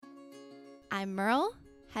I'm Merle,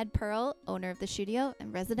 head Pearl, owner of the studio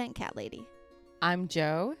and resident cat lady. I'm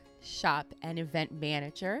Joe, shop and event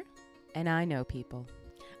manager, and I know people.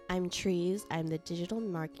 I'm Trees. I'm the digital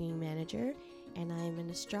marketing manager, and I'm an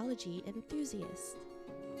astrology enthusiast.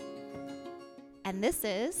 And this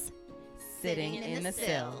is Sitting in the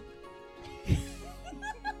Sill.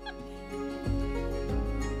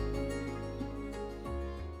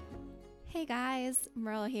 Hey guys,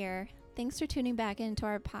 Merle here. Thanks for tuning back into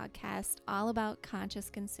our podcast all about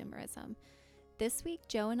conscious consumerism. This week,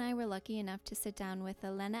 Joe and I were lucky enough to sit down with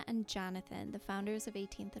Elena and Jonathan, the founders of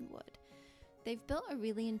 18th and Wood. They've built a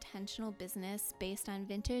really intentional business based on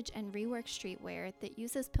vintage and reworked streetwear that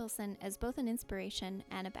uses Pilsen as both an inspiration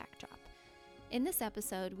and a backdrop. In this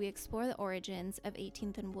episode, we explore the origins of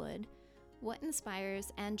 18th and Wood, what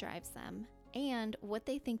inspires and drives them, and what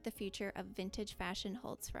they think the future of vintage fashion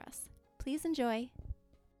holds for us. Please enjoy.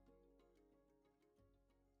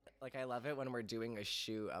 Like, I love it when we're doing a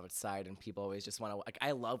shoot outside and people always just want to, like,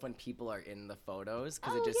 I love when people are in the photos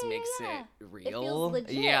because it just makes it real. It feels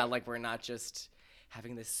legit. Yeah, like we're not just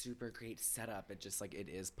having this super great setup. It just, like, it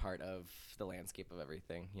is part of the landscape of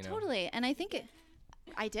everything, you know? Totally. And I think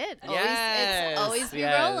I did. Yes, It's always be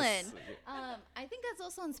yes. rolling. I think that's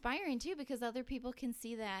also inspiring too, because other people can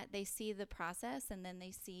see that. They see the process and then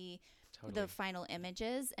they see the final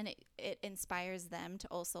images, and it inspires them to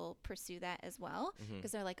also pursue that as well,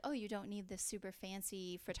 because they're like, oh, you don't need this super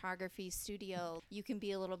fancy photography studio. You can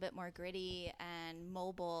be a little bit more gritty and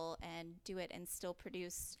mobile and do it and still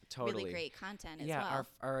produce really great content as well. Yeah,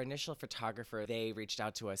 our initial photographer, they reached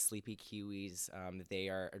out to us, Sleepy Kiwis. They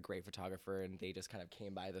are a great photographer, and they just kind of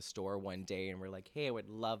came by the store one day and were like, hey, I would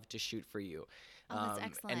love to shoot for you. That's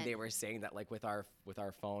excellent. And they were saying that, like, with our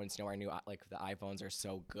phones, you know, our new, like, the iPhones are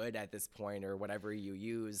so good at this point, or whatever you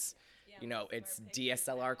use, you know, it's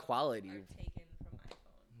DSLR quality.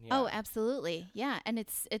 Yeah. Oh, absolutely. Yeah. And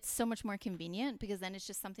it's so much more convenient because then it's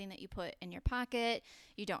just something that you put in your pocket.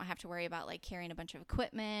 You don't have to worry about like carrying a bunch of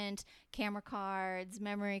equipment, camera cards,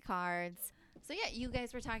 memory cards. So yeah, you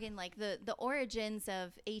guys were talking like the origins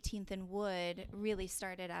of 18th and Wood really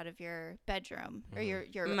started out of your bedroom or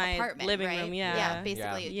your My apartment, living right? room, yeah. Yeah,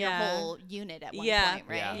 basically your whole unit at one point,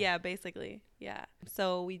 right? Yeah, basically. Yeah.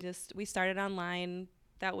 So we started online.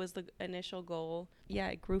 That was the initial goal. Yeah,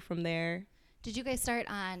 it grew from there. Did you guys start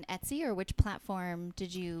on Etsy, or which platform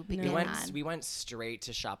did you begin on? We went straight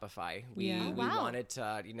to Shopify. We wanted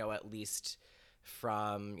to, you know, at least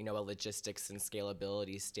from, you know, a logistics and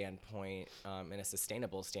scalability standpoint, and a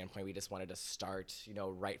sustainable standpoint, we just wanted to start, you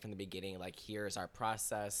know, right from the beginning. Like, here's our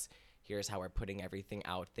process. Here's how we're putting everything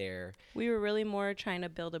out there. We were really more trying to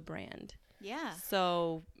build a brand. Yeah.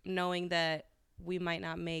 So knowing that we might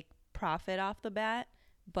not make profit off the bat,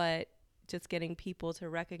 but just getting people to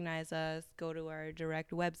recognize us, go to our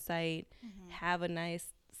direct website, have a nice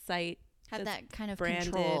site. Have that kind of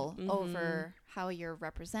branded. control over how you're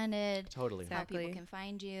represented. Totally. How people can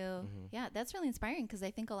find you. Yeah, that's really inspiring, because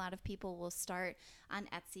I think a lot of people will start on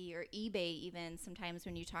Etsy or eBay even sometimes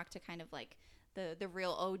when you talk to kind of like the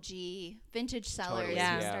real OG vintage sellers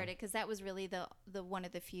who started, because that was really the one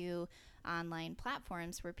of the few online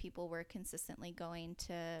platforms where people were consistently going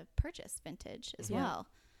to purchase vintage as well.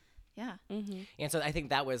 Yeah. And so I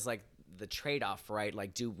think that was like the trade-off, right?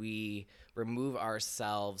 Like, do we remove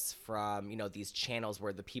ourselves from, you know, these channels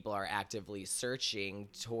where the people are actively searching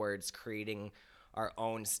towards creating our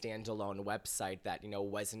own standalone website that, you know,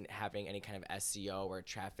 wasn't having any kind of SEO or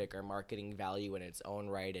traffic or marketing value in its own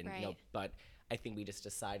right? And, you know, but I think we just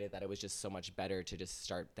decided that it was just so much better to just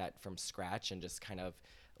start that from scratch and just kind of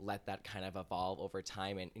let that kind of evolve over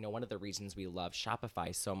time. And, you know, one of the reasons we love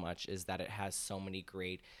Shopify so much is that it has so many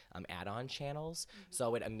great add-on channels.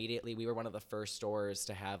 So it immediately, we were one of the first stores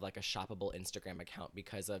to have like a shoppable Instagram account,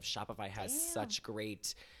 because of Shopify has such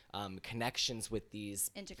great connections with these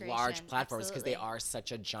large platforms, because they are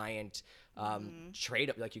such a giant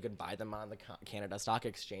trade. Like, you could buy them on the Canada Stock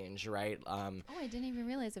Exchange, right? I didn't even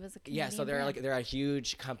realize it was a Canadian so they're brand. they're a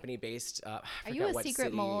huge company based. Are you a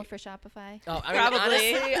secret mole for Shopify? Oh, I mean,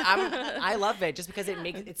 honestly, I love it just because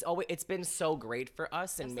it's been so great for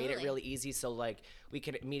us and made it really easy. So like, we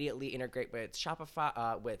can immediately integrate with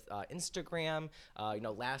Shopify, with Instagram. You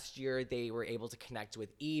know, last year they were able to connect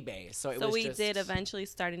with eBay. So we did eventually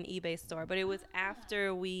start an eBay store, but it was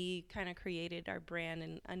after we kind of created our brand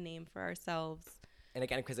and a name for ourselves. And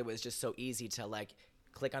again, because it was just so easy to like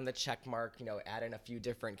click on the check mark, you know, add in a few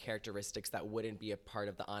different characteristics that wouldn't be a part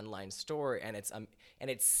of the online store, and it's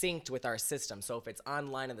synced with our system. So if it's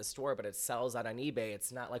online in the store but it sells out on eBay,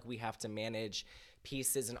 it's not like we have to manage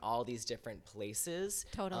pieces in all these different places.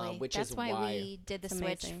 Totally. Which That's is why why we did the It's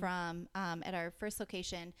switch amazing. from at our first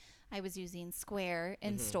location. I was using Square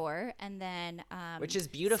in store, and then which is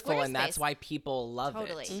beautiful, and that's Squarespace. why people love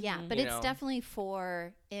Totally, it. yeah. But You it's know? definitely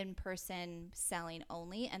for in-person selling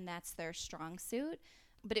only, and that's their strong suit.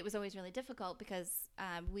 But it was always really difficult because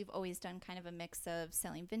we've always done kind of a mix of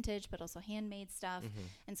selling vintage, but also handmade stuff.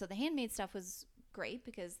 And so the handmade stuff was great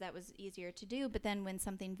because that was easier to do. But then when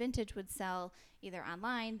something vintage would sell either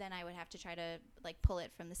online, then I would have to try to like pull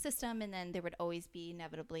it from the system, and then there would always be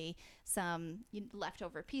inevitably some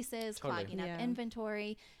leftover pieces Totally. clogging up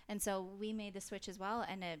inventory. And so we made the switch as well,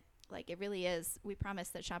 and it really is. We promise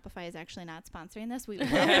that Shopify is actually not sponsoring this. We would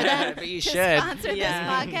love for them But you to should. sponsor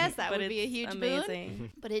Yeah. this podcast. That But would be a it's huge amazing.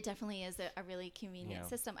 boon. But it definitely is a really convenient Yeah.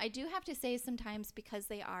 system. I do have to say sometimes because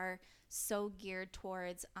they are so geared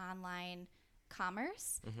towards online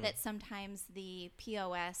commerce that sometimes the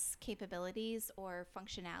POS capabilities or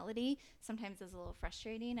functionality sometimes is a little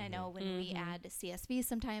frustrating. I know when we add CSV,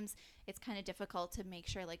 sometimes it's kind of difficult to make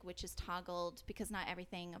sure like which is toggled because not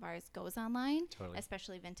everything of ours goes online, Totally.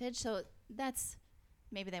 especially vintage. So that's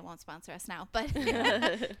maybe they won't sponsor us now, but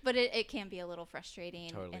but it can be a little frustrating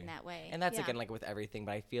Totally. in that way. And that's Yeah. again like with everything,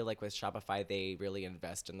 but I feel like with Shopify they really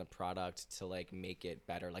invest in the product to like make it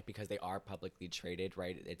better, like because they are publicly traded,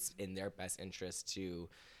 right? It's in their best interest to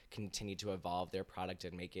continue to evolve their product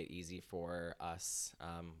and make it easy for us,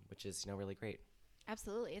 which is really great.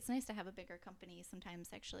 Absolutely. It's nice to have a bigger company sometimes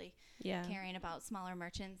actually Yeah. caring about smaller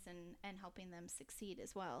merchants and helping them succeed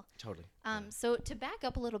as well. Totally. So to back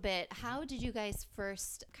up a little bit, how did you guys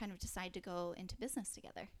first kind of decide to go into business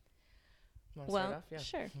together? Well,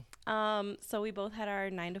 sure. So we both had our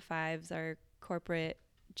 9-to-5s, our corporate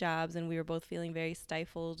jobs, and we were both feeling very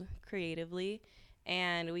stifled creatively.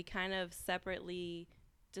 And we kind of separately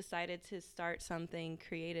decided to start something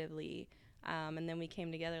creatively. And then we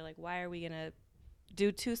came together like, why are we going to do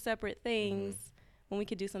two separate things when we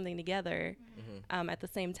could do something together at the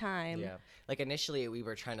same time? Yeah. Like initially we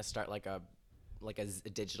were trying to start like a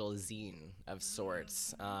digital zine of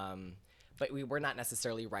sorts. But we were not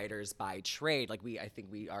necessarily writers by trade. Like I think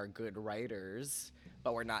we are good writers,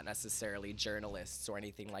 but we're not necessarily journalists or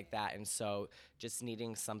anything like that. And so just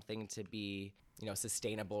needing something to be,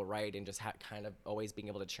 sustainable, right? And just kind of always being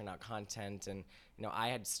able to churn out content. And, I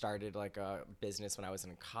had started like a business when I was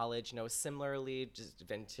in college, similarly, just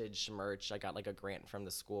vintage merch. I got like a grant from the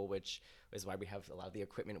school, which is why we have a lot of the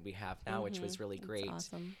equipment we have now, which was really great.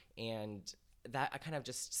 Awesome. And that I kind of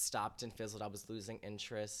just stopped and fizzled. I was losing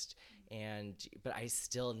interest, but I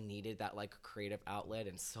still needed that like creative outlet,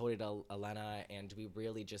 and so did Elena. And we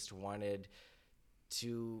really just wanted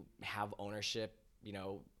to have ownership,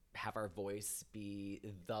 have our voice be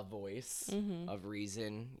the voice of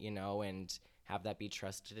reason, and have that be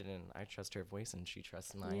trusted. And I trust her voice, and she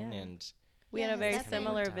trusts mine. Yeah. And We Yeah, had a very has that been-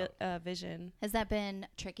 similar vision. Has that been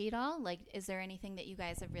tricky at all? Like, is there anything that you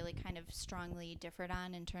guys have really kind of strongly differed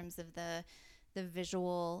on in terms of the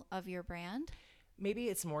visual of your brand? maybe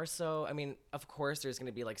it's more so, I mean, of course there's going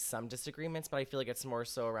to be like some disagreements, but I feel like it's more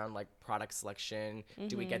so around like product selection.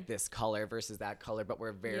 Do we get this color versus that color? But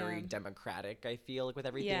we're very democratic, I feel like, with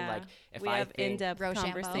everything. Yeah. Like if we I have think in-depth Rochambeau.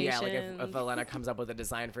 conversations. yeah, like if Elena comes up with a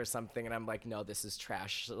design for something and I'm like, no, this is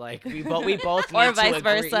trash. Like we both need Or to vice agree.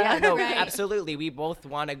 versa. Yeah, no, Right. absolutely. We both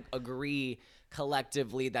want to agree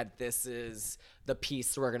collectively that this is the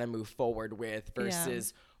piece we're going to move forward with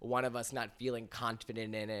versus one of us not feeling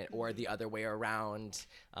confident in it or the other way around.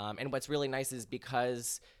 And what's really nice is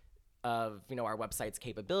because of, you know, our website's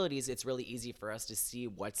capabilities, it's really easy for us to see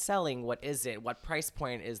what's selling, what isn't, what price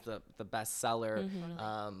point is the best seller,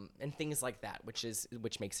 and things like that,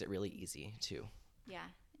 which makes it really easy too. Yeah,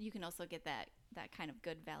 you can also get that kind of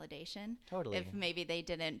good validation. Totally. If maybe they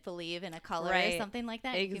didn't believe in a color or Right. something like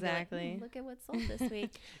that. You can be like, Exactly. look at what sold this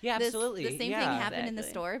week. Yeah, This- absolutely. The same thing Yeah. happened in the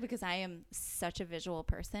Exactly. store because I am such a visual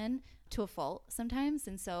person to a fault sometimes.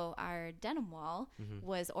 And so our denim wall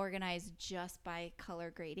was organized just by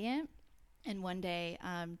color gradient. And one day,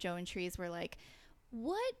 Joe and Trees were like,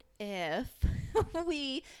 what if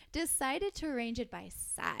we decided to arrange it by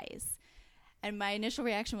size? And my initial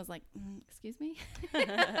reaction was like, excuse me?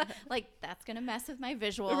 Like, that's going to mess with my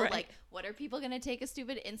visual. Right. Like, what are people going to take a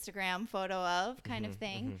stupid Instagram photo of kind of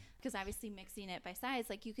thing? Because obviously mixing it by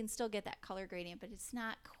size, like, you can still get that color gradient, but it's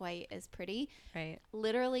not quite as pretty. Right.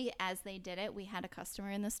 Literally, as they did it, we had a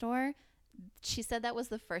customer in the store. She said that was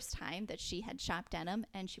the first time that she had shopped denim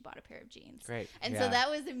and she bought a pair of jeans. Great. And Yeah. so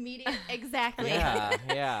that was immediate. Exactly. Yeah,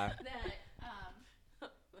 yeah. That,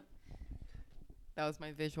 That was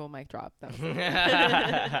my visual mic drop. That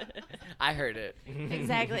was I heard it.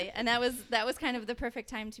 exactly. And that was kind of the perfect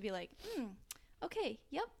time to be like, okay,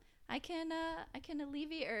 yep, I can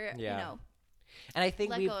alleviate or Yeah. And I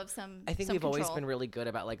think let go of some. I think some we've always control. been really good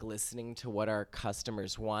about like listening to what our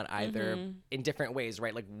customers want, either in different ways,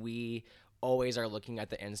 right? Like we always are looking at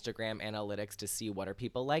the Instagram analytics to see what are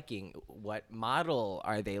people liking, what model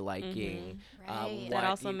are they liking. Right. That what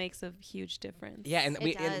also you- makes a huge difference. Yeah, and, It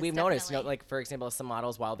we've does, noticed, definitely. like for example, some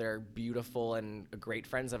models, while they're beautiful and great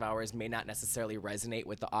friends of ours, may not necessarily resonate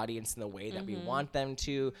with the audience in the way that we want them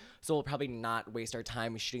to. So we'll probably not waste our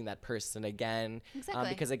time shooting that person again, Exactly.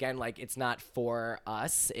 because again, like it's not for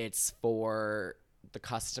us; it's for the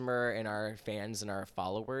customer and our fans and our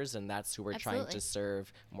followers, and that's who we're trying Absolutely. to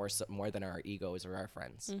serve more than our egos or our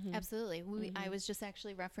friends. Absolutely. I was just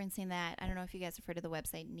actually referencing that. I don't know if you guys have heard of the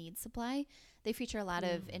website Need Supply. They feature a lot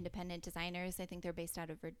of independent designers. I think they're based out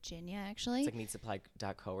of Virginia, actually. It's like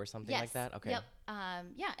needsupply.co or something like that. Okay. Yep.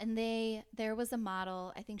 Yeah, and there was a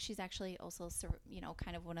model. I think she's actually also,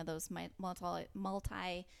 kind of one of those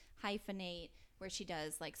multi hyphenate where she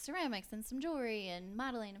does like ceramics and some jewelry and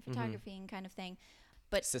modeling and photography and kind of thing.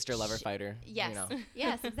 But Sister, lover, fighter. Yes. You know.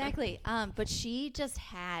 Yes, exactly. But she just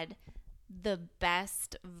had the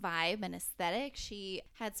best vibe and aesthetic. She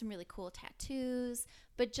had some really cool tattoos,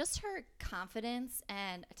 but just her confidence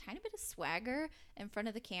and a tiny bit of swagger in front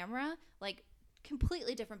of the camera, like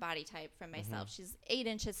completely different body type from myself. She's 8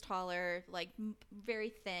 inches taller, like very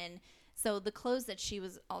thin. So the clothes that she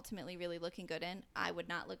was ultimately really looking good in, I would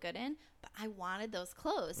not look good in, but I wanted those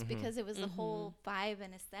clothes because it was the whole vibe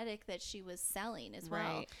and aesthetic that she was selling as well.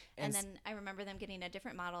 Right. And then I remember them getting a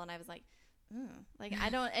different model, and I was like, like I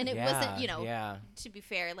don't, and it wasn't, Yeah. to be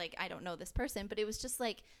fair, like I don't know this person, but it was just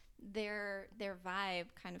like their vibe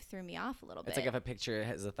kind of threw me off a little bit. It's like if a picture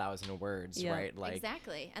has 1,000 words, Yeah. right? Like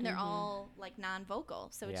Exactly. And they're all like non-vocal.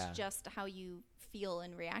 So Yeah. it's just how you feel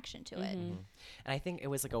in reaction to it. And I think it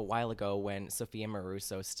was like a while ago when Sophia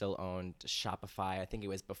Maruso still owned Shopify. I think it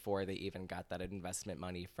was before they even got that investment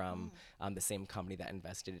money from the same company that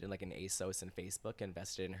invested in like an ASOS and Facebook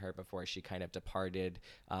invested in her before she kind of departed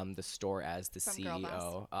the store as the From CEO.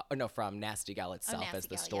 Girl Boss. From Nasty Gal itself as Nasty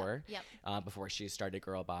the Gal, store. yep. Before she started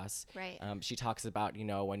Girl Boss. Right. She talks about,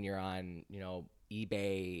 when you're on,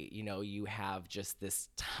 eBay, you have just this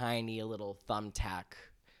tiny little thumbtack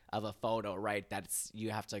of a photo, right? You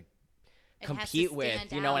have to It has to compete with,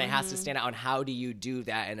 stand and it has to stand out. And how do you do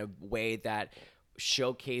that in a way that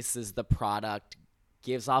showcases the product,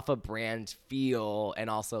 gives off a brand feel, and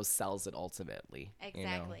also sells it ultimately?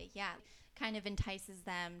 Exactly. Yeah. Kind of entices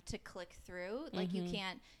them to click through. Like you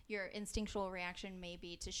can't, your instinctual reaction may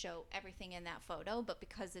be to show everything in that photo, but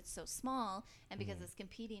because it's so small and because it's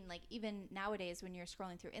competing, like even nowadays when you're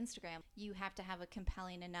scrolling through Instagram, you have to have a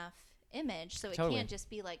compelling enough image. So it Totally. can't just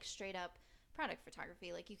be like straight up product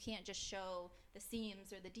photography. Like you can't just show the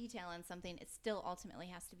seams or the detail on something. It still ultimately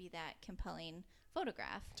has to be that compelling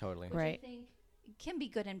photograph. Totally. Which Right. I think can be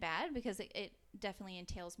good and bad because it definitely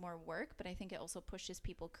entails more work, but I think it also pushes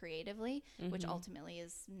people creatively, which ultimately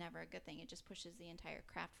is never a good thing. It just pushes the entire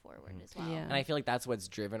craft forward as well. Yeah. And I feel like that's what's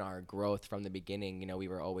driven our growth from the beginning. We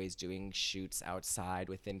were always doing shoots outside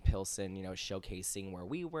within Pilsen, showcasing where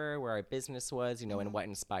we were, where our business was, and what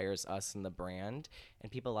inspires us and the brand.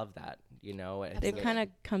 And people love that, I They've think kind of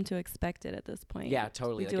come to expect it at this point. Yeah,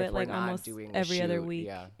 totally. We Like, do if it we're like not almost doing a every other shoot, week.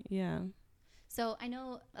 yeah. Yeah. So I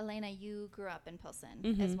know, Elena, you grew up in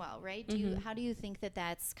Pilsen as well, right? How do you think that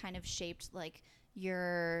that's kind of shaped like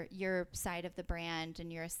your side of the brand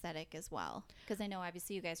and your aesthetic as well? Because I know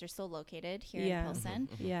obviously you guys are still located here Yeah. in Pilsen.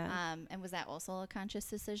 Yeah. And was that also a conscious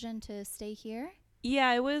decision to stay here?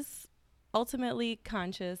 Yeah, it was ultimately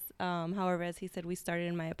conscious. However, as he said, we started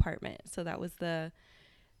in my apartment, so that was the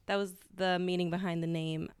meaning behind the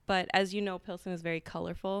name. But as you know, Pilsen is very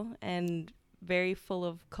colorful and very full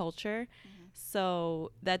of culture.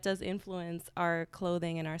 So that does influence our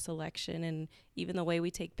clothing and our selection and even the way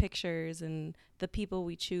we take pictures and the people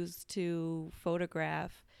we choose to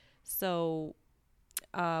photograph. So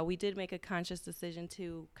we did make a conscious decision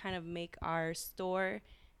to kind of make our store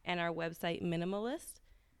and our website minimalist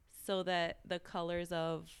so that the colors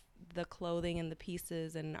of the clothing and the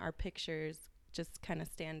pieces and our pictures just kind of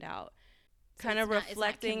stand out. So Kind of it's not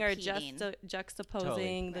reflecting or competing.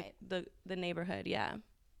 juxtaposing Right. the neighborhood. Yeah,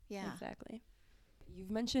 Yeah. exactly.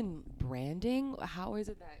 You've mentioned branding. How is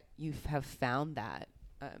it that you have found that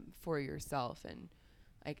for yourself and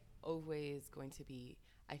like always going to be,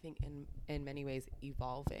 I think, in many ways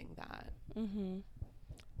evolving that?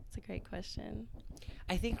 That's a great question.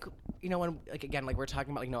 I think, when again, we're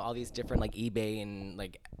talking about, all these different eBay and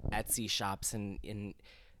Etsy shops and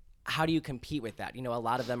how do you compete with that? You know, a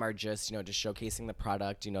lot of them are just, you know, just showcasing the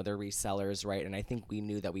product, you know, they're resellers, right? And I think we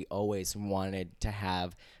knew that we always wanted to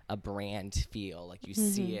have a brand feel. Like you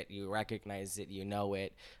see it, you recognize it, you know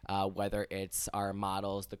it, whether it's our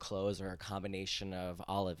models, the clothes, or a combination of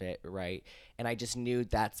all of it, right? And I just knew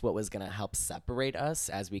that's what was going to help separate us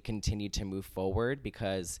as we continue to move forward,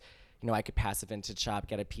 because, you know, I could pass a vintage shop,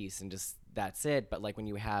 get a piece, and just that's it. But like when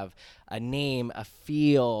you have a name, a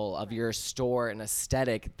feel of your store, an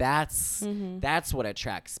aesthetic, that's what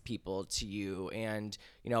attracts people to you. And,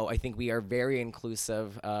 you know, I think we are very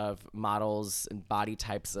inclusive of models and body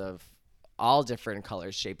types of all different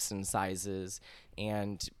colors, shapes, and sizes.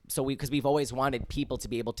 And so because we've always wanted people to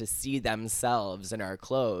be able to see themselves in our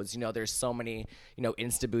clothes. You know, there's so many, you know,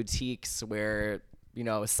 Insta boutiques where, you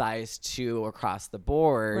know, size 2 across the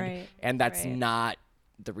board, Right. and that's not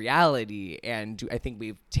the reality. And I think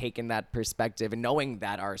we've taken that perspective and knowing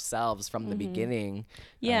that ourselves from the beginning.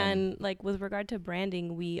 Yeah, and like with regard to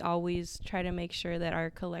branding, we always try to make sure that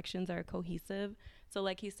our collections are cohesive. So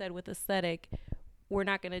like he said, with aesthetic, we're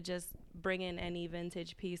not going to just bring in any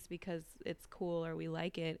vintage piece because it's cool or we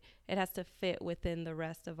like it. It has to fit within the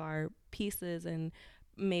rest of our pieces and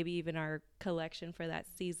maybe even our collection for that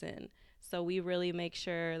season. So we really make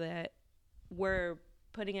sure that we're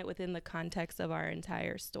putting it within the context of our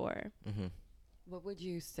entire store. What would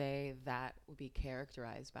you say that would be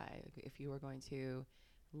characterized by, if you were going to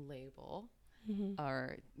label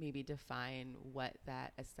or maybe define what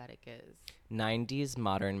that aesthetic is? 90s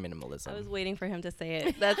modern minimalism. I was waiting for him to say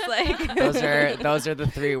it. That's like those are the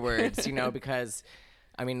 3 words, you know, because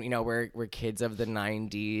I mean, you know, we're kids of the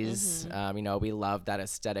 90s. You know, we love that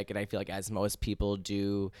aesthetic, and I feel like as most people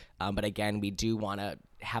do. But again, we do want to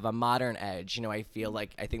have a modern edge. You know, I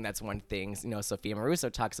think that's one thing, you know, Sophia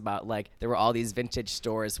Maruso talks about, like there were all these vintage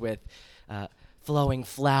stores with flowing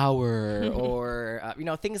flower or, you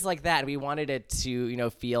know, things like that. We wanted it to, you know,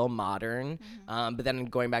 feel modern. But then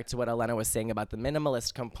going back to what Elena was saying about the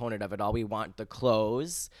minimalist component of it all, we want the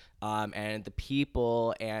clothes and the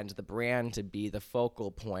people and the brand to be the focal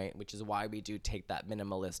point, which is why we do take that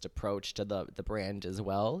minimalist approach to the brand as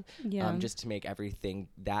well. Yeah. Just to make everything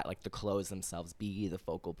that, like the clothes themselves, be the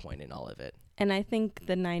focal point in all of it. And I think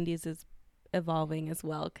the 90s is evolving as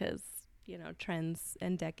well because, you know, trends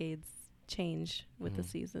and decades change with the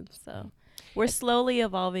seasons. So we're slowly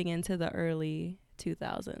evolving into the early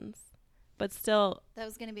 2000s, but still That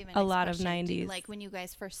was going to be my a next lot question. of 90s. Like when you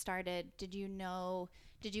guys first started, did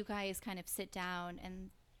you guys kind of sit down and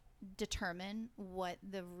determine what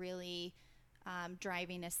the really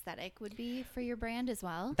driving aesthetic would be for your brand as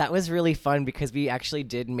well? That was really fun because we actually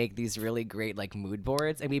did make these really great like mood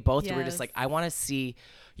boards, and we both were just like, I want to see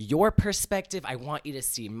your perspective. I want you to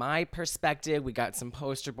see my perspective. We got some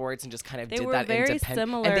poster boards and just kind of they did were that very independent.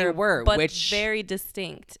 similar, And they were, but which very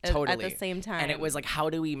distinct totally at the same time. And it was like, how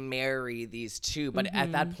do we marry these two? But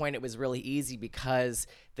at that point, it was really easy because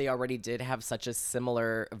they already did have such a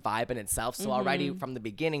similar vibe in itself. So already from the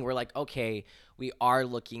beginning, we're like, okay, we are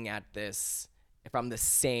looking at this from the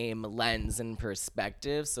same lens and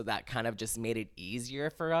perspective. So that kind of just made it easier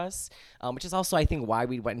for us, which is also, I think, why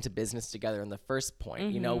we went into business together in the first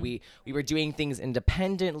point. You know, we were doing things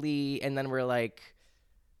independently, and then we're like,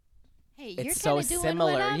 Hey, you're it's so kinda doing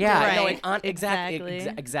similar. what I'm Yeah, doing. no, Exactly.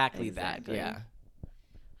 exactly that. Exactly. Yeah.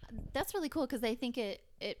 That's really cool because I think it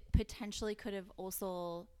potentially could have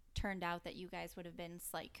also turned out that you guys would have been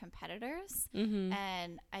slight competitors.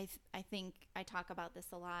 And I think I talk about this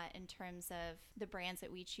a lot in terms of the brands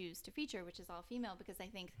that we choose to feature, which is all female, because I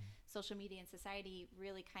think social media and society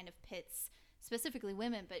really kind of pits specifically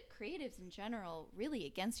women, but creatives in general really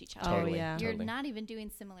against each other. Totally. Oh, yeah. You're Totally. not even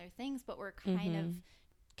doing similar things, but we're kind of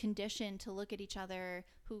conditioned to look at each other,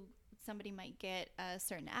 who somebody might get a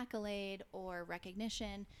certain accolade or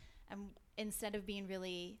recognition, and instead of being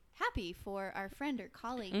really happy for our friend or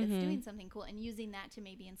colleague that's doing something cool and using that to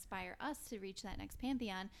maybe inspire us to reach that next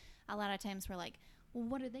pantheon, a lot of times we're like, well,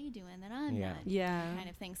 what are they doing that I'm Yeah. not Yeah. doing, kind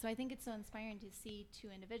of thing. So I think it's so inspiring to see two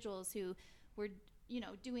individuals who were, you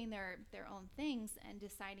know, doing their own things and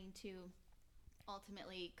deciding to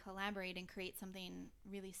ultimately collaborate and create something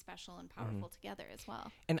really special and powerful together as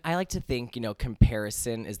well. And I like to think, you know,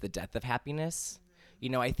 comparison is the death of happiness. You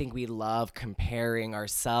know, I think we love comparing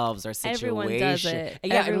ourselves, our situation. Everyone does it.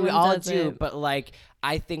 Yeah, and we Everyone all does do. it. But like,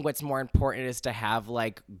 I think what's more important is to have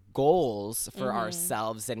like goals for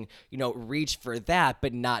ourselves and, you know, reach for that,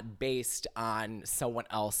 but not based on someone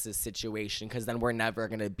else's situation, because then we're never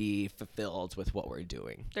going to be fulfilled with what we're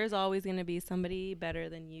doing. There's always going to be somebody better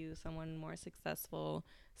than you, someone more successful.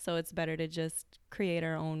 So it's better to just create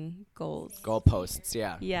our own goals. Goalposts,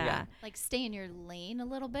 yeah. Yeah. Like stay in your lane a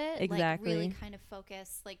little bit. Exactly. Like really kind of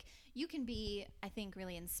focus. Like you can be, I think,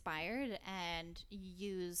 really inspired and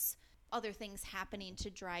use other things happening to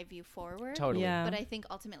drive you forward. Totally. Yeah. But I think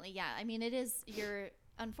ultimately, yeah, I mean, you're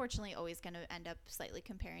unfortunately always going to end up slightly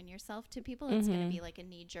comparing yourself to people. It's going to be like a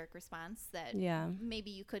knee-jerk response that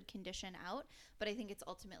maybe you could condition out, but I think it's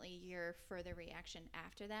ultimately your further reaction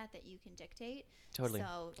after that you can dictate. Totally.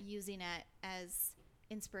 So using it as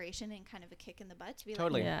inspiration and kind of a kick in the butt to be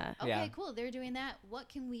Totally. like, okay, Yeah. cool, they're doing that. What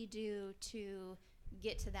can we do to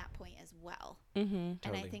get to that point as well? Mm-hmm. And I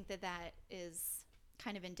Totally. think that is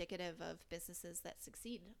kind of indicative of businesses that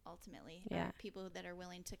succeed ultimately. Yeah. People that are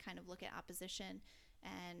willing to kind of look at opposition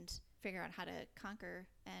and figure out how to conquer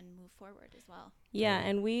and move forward as well. Yeah,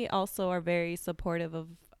 and we also are very supportive of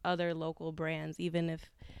other local brands, even if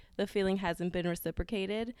the feeling hasn't been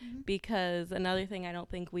reciprocated. Because another thing I don't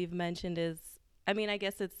think we've mentioned is, I mean, I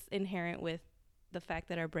guess it's inherent with the fact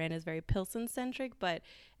that our brand is very Pilsen-centric, but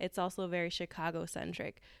it's also very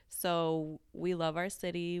Chicago-centric. So we love our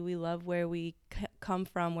city. We love where we come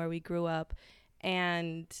from, where we grew up.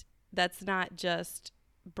 And that's not just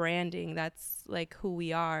branding. That's like who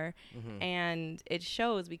we are. And it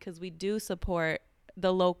shows because we do support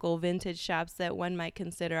the local vintage shops that one might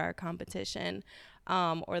consider our competition,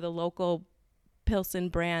 or the local Pilsen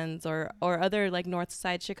brands or other like North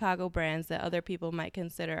Side Chicago brands that other people might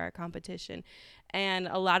consider our competition. And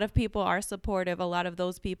a lot of people are supportive. A lot of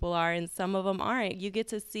those people are, and some of them aren't. You get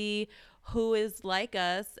to see who is like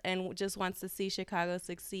us and just wants to see Chicago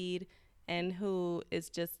succeed and who is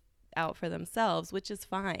just out for themselves, which is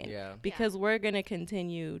fine. Yeah. Because we're going to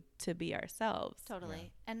continue to be ourselves.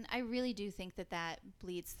 Totally. And I really do think that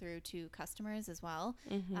bleeds through to customers as well.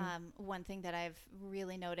 One thing that I've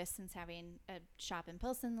really noticed since having a shop in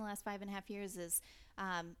Pilsen the last 5.5 years is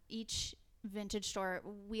each vintage store,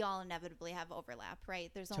 we all inevitably have overlap, right?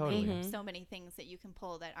 There's only so many things that you can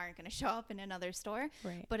pull that aren't going to show up in another store.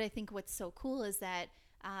 Right. But I think what's so cool is that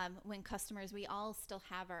when customers, we all still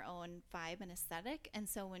have our own vibe and aesthetic. And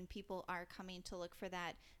so when people are coming to look for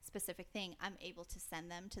that specific thing, I'm able to send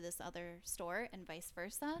them to this other store and vice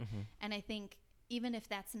versa. And I think even if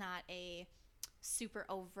that's not a super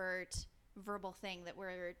overt verbal thing that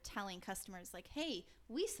we're telling customers like, hey,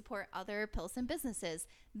 we support other Pilsen businesses,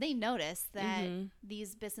 they notice that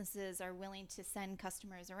these businesses are willing to send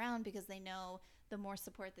customers around because they know the more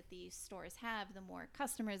support that these stores have, the more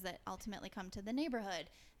customers that ultimately come to the neighborhood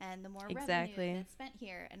and the more revenue that's spent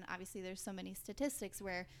here. And obviously there's so many statistics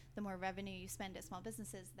where the more revenue you spend at small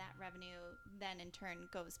businesses, that revenue then in turn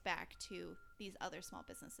goes back to these other small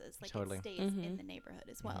businesses. Like Totally. it stays in the neighborhood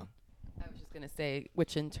as well. I was just going to say,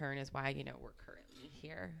 which in turn is why, you know, we're currently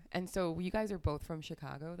here. And so you guys are both from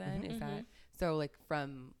Chicago then? Is that so, like,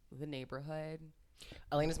 from the neighborhood?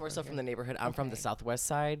 Elena's more so from the neighborhood. I'm from the southwest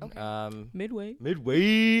side. Midway.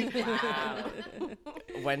 Wow.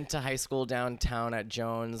 Went to high school downtown at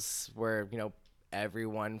Jones, where, you know,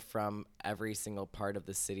 everyone from every single part of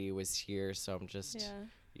the city was here. So I'm just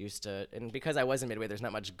used to, and because I was in Midway, there's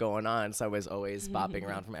not much going on. So I was always bopping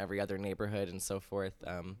around from every other neighborhood and so forth.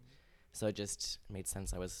 So it just made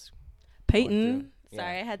sense. I was Peyton. through.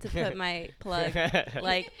 Sorry, Yeah. I had to put my plug.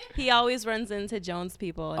 Like, he always runs into Jones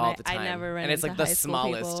people, and all the time. I never run and it's into like the high school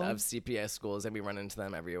smallest people. of CPS schools, and we run into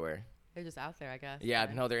them everywhere. They're just out there, I guess. Yeah,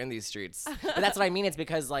 no, they're in these streets. But that's what I mean. It's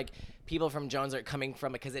because like people from Jones are coming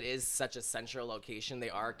from, because it is such a central location. They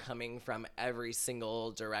are coming from every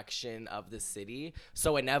single direction of the city.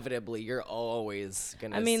 So inevitably, you're always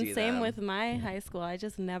gonna. I mean, see same them. with my high school. I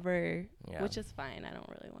just never, Yeah. which is fine. I don't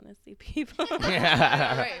really want to see people.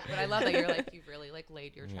 Right, but I love that you've really like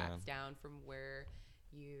laid your tracks down from where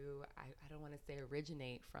you, I don't want to say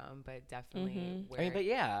originate from, but definitely where I mean, but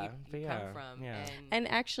yeah, you come from. Yeah. And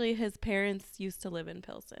actually, his parents used to live in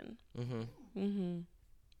Pilsen. So,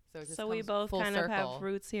 it just So we comes both full kind circle. of have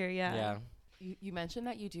roots here. Yeah. You mentioned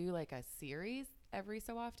that you do like a series every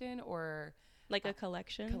so often, or Like a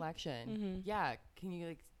collection. collection. Yeah, can you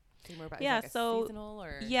like say more about? Yeah, is it like so a seasonal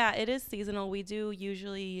or Yeah, it is seasonal. We do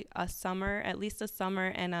usually a summer, at least a summer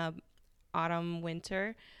and a autumn,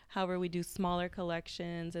 winter. However, we do smaller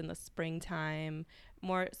collections in the springtime,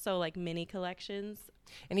 more so like mini collections.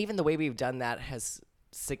 And even the way we've done that has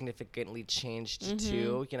significantly changed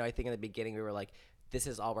too. You know, I think in the beginning we were like, this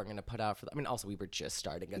is all we're going to put out for I mean, also we were just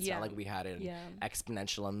starting. It's not like we had an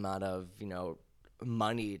exponential amount of, you know,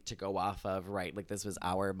 money to go off of, right? Like this was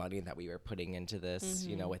our money that we were putting into this,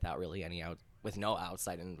 you know, without really with no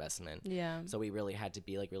outside investment. Yeah. So we really had to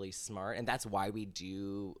be like really smart. And that's why we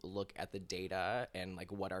do look at the data and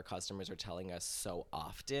like what our customers are telling us so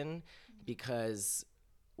often, because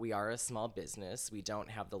we are a small business. We don't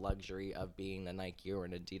have the luxury of being a Nike or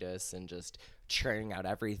an Adidas and just churning out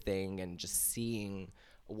everything and just seeing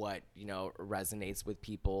what, you know, resonates with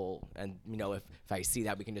people. And, you know, if I see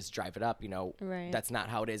that, we can just drive it up, you know. Right. That's not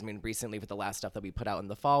how it is. I mean, recently with the last stuff that we put out in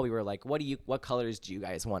the fall, we were like, what colors do you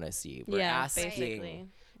guys want to see? We're asking, basically.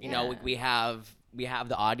 you know, we have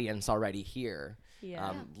the audience already here.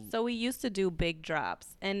 Yeah. So we used to do big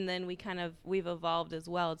drops, and then we've evolved as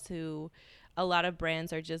well to a lot of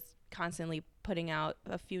brands are just constantly putting out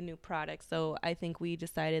a few new products. So I think we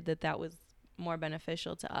decided that was more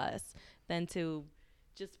beneficial to us than to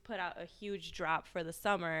just put out a huge drop for the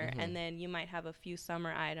summer, and then you might have a few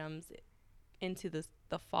summer items into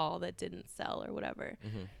the fall that didn't sell or whatever.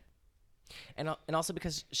 And also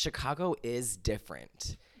because Chicago is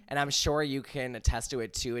different. And I'm sure you can attest to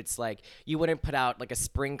it too. It's like you wouldn't put out like a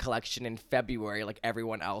spring collection in February like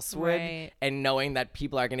everyone else would. Right. And knowing that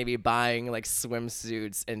people are going to be buying like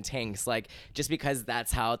swimsuits and tanks, like just because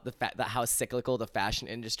that's how how cyclical the fashion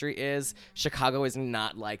industry is, Chicago is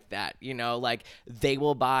not like that. You know, like they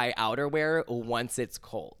will buy outerwear once it's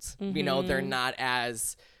cold. You know, they're not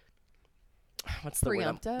as what's the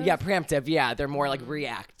preemptive? word? Yeah, preemptive. Yeah, they're more like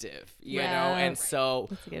reactive, you know? And so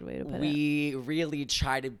That's a good way to put it. we really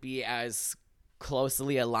try to be as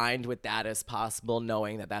closely aligned with that as possible,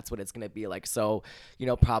 knowing that that's what it's going to be like. So, you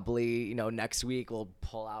know, probably, you know, next week we'll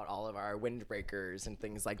pull out all of our windbreakers and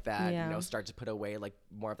things like that, you know, start to put away like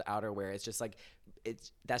more of the outerwear. It's just like,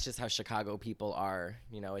 that's just how Chicago people are,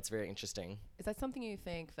 you know. It's very interesting. Is that something you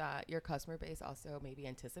think that your customer base also maybe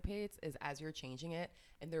anticipates, is as you're changing it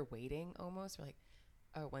and they're waiting almost for like,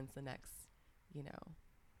 oh, when's the next, you know?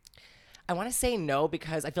 I want to say no,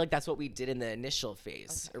 because I feel like that's what we did in the initial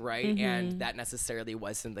phase, right? And that necessarily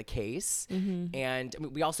wasn't the case. And I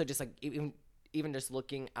mean, we also just like even just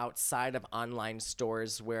looking outside of online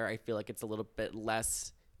stores where I feel like it's a little bit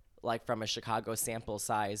less like from a Chicago sample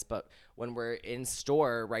size, but when we're in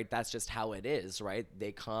store, right, that's just how it is, right?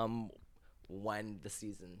 They come when the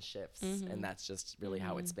season shifts, and that's just really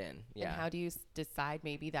how it's been. Yeah. And how do you decide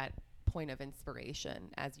maybe that point of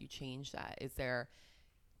inspiration as you change that? Is there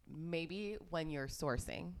maybe when you're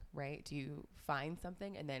sourcing, right? Do you find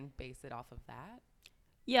something and then base it off of that?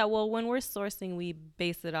 Yeah, well, when we're sourcing, we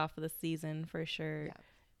base it off of the season for sure. Yeah.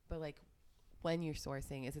 But like when you're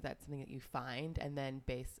sourcing, is it that something that you find and then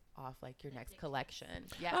base off like your next collection?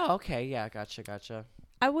 Yeah. Oh, okay. Yeah. Gotcha.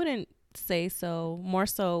 I wouldn't say so. More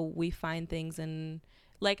so we find things, and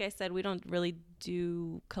like I said, we don't really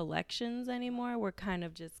do collections anymore. We're kind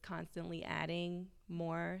of just constantly adding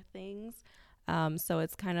more things. So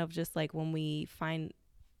it's kind of just like when we find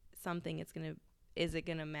something, is it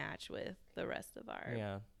gonna match with the rest of our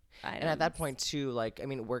items? And at that point too, like, I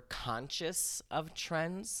mean, we're conscious of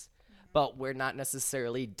trends, but we're not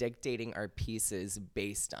necessarily dictating our pieces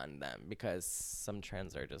based on them, because some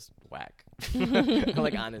trends are just whack.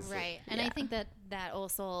 Like, honestly. Right. And I think that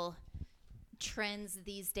also trends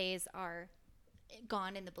these days are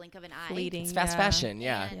gone in the blink of an eye. Fleeting. It's fast fashion.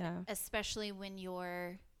 Yeah. And especially when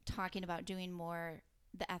you're talking about doing more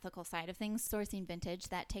the ethical side of things, sourcing vintage,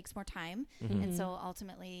 that takes more time. And so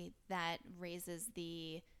ultimately that raises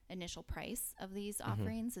the initial price of these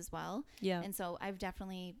offerings as well. Yeah. And so I've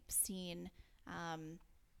definitely seen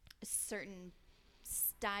certain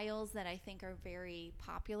styles that I think are very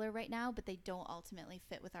popular right now, but they don't ultimately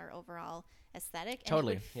fit with our overall aesthetic.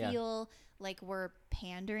 Totally. And it would feel like we're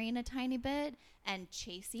pandering a tiny bit and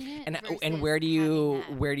chasing it. And versus where do you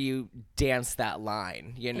having dance that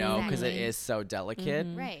line, you know, because it Exactly. is so delicate.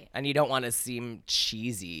 Right. And you don't want to seem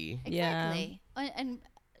cheesy. Exactly. And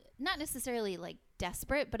not necessarily like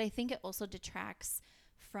desperate, but I think it also detracts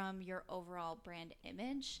from your overall brand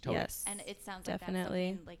image. Totally. Yes. And it sounds Definitely. like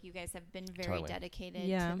that's something, like you guys have been very Totally. dedicated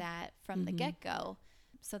Yeah. to that from the get-go.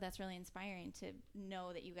 So that's really inspiring to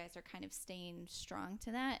know that you guys are kind of staying strong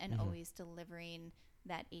to that and always delivering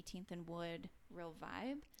that 18th and Wood real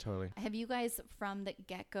vibe. Totally. Have you guys from the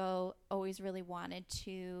get-go always really wanted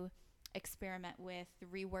to experiment with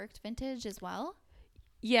reworked vintage as well?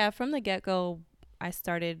 Yeah, from the get-go, I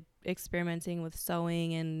started experimenting with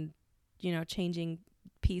sewing and, you know, changing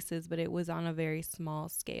pieces, but it was on a very small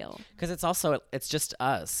scale. Because it's just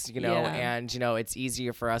us, you know, Yeah. and, you know, it's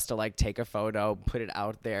easier for us to like take a photo, put it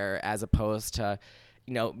out there, as opposed to,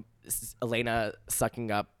 you know, Elena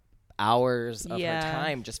sucking up hours of her Yeah.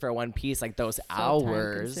 time just for one piece. Like those So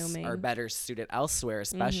hours time-consuming. are better suited elsewhere,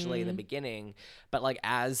 especially in the beginning. But like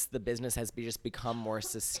as the business has just become more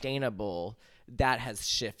sustainable, that has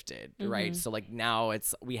shifted, right? So like now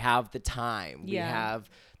we have the time, we Yeah. have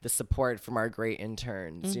the support from our great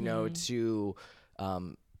interns, you know, to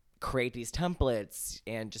create these templates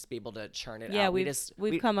and just be able to churn it Yeah, out.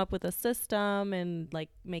 we've come up with a system and like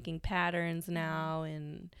making patterns now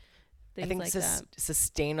and things I think like that.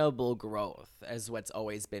 sustainable growth is what's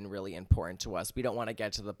always been really important to us. We don't want to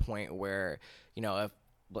get to the point where, you know, if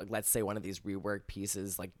like, let's say one of these rework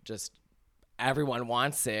pieces, like just everyone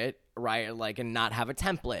wants it, right? Like, and not have a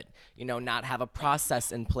template, you know, not have a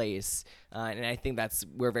process in place. And I think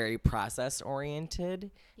we're very process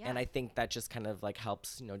oriented. Yeah. And I think that just kind of like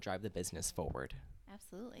helps, you know, drive the business forward.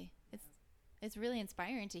 Absolutely. It's really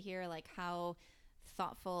inspiring to hear like how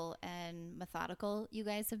thoughtful and methodical you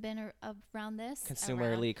guys have been around this.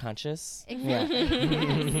 Consumerly conscious.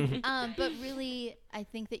 Exactly. But really, I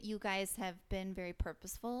think that you guys have been very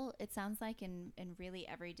purposeful, it sounds like, in really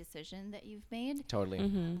every decision that you've made, Totally.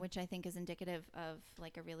 which I think is indicative of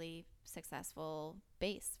like a really successful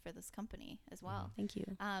base for this company as well. Thank you.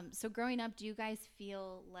 So growing up, do you guys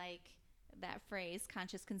feel like that phrase,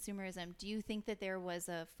 conscious consumerism, do you think that there was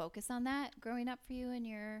a focus on that growing up for you in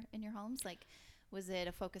your homes? Like, was it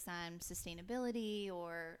a focus on sustainability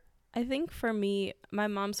or? I think for me, my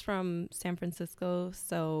mom's from San Francisco,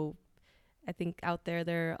 so I think out there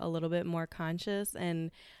they're a little bit more conscious,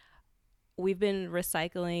 and we've been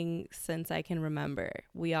recycling since I can remember.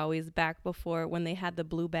 We always, back before when they had the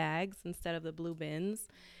blue bags instead of the blue bins,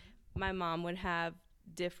 my mom would have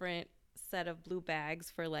different set of blue bags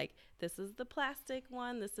for like, this is the plastic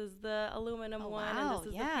one, this is the aluminum one, and this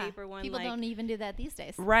is the paper one. People like, don't even do that these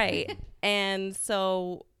days. Right. And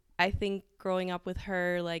so I think growing up with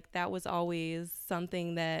her, like that was always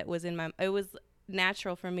something that was it was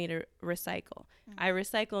natural for me to recycle. I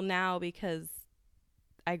recycle now because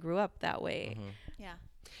I grew up that way. Yeah.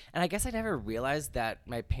 And I guess I never realized that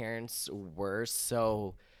my parents were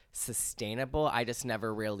so sustainable. I just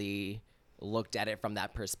never really looked at it from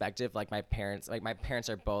that perspective. Like my parents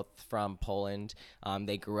are both from Poland.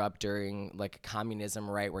 They grew up during like communism,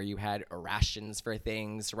 right, where you had rations for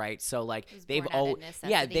things, right? So like they've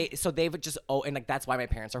they've just and like that's why my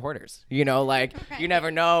parents are hoarders. You know, like you never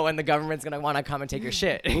know when the government's gonna want to come and take your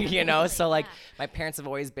shit. You know, so like my parents have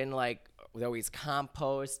always been like, they always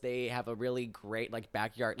compost. They have a really great like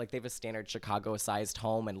backyard. Like they have a standard Chicago sized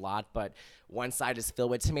home and lot, but one side is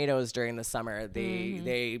filled with tomatoes during the summer.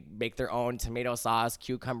 They make their own tomato sauce,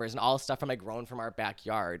 cucumbers, and all stuff from like grown from our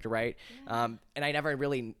backyard, right? And I never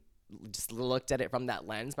really just looked at it from that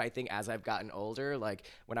lens, but I think as I've gotten older, like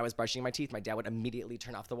when I was brushing my teeth, my dad would immediately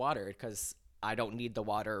turn off the water because I don't need the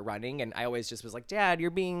water running. And I always just was like, Dad,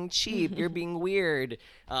 you're being cheap. You're being weird.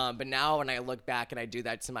 But now when I look back and I do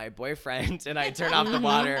that to my boyfriend and I turn off the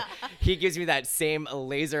water, he gives me that same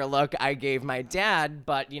laser look I gave my dad.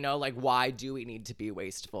 But, you know, like, why do we need to be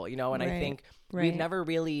wasteful? You know, and I think we've never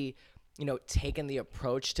really, you know, taken the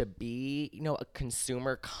approach to be, you know, a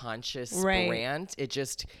consumer conscious brand. It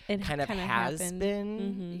just kind of has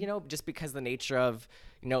been, you know, just because the nature of,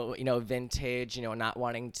 you know, vintage, you know, not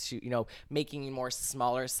wanting to, you know, making more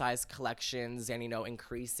smaller size collections and, you know,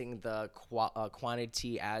 increasing the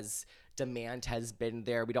quantity as demand has been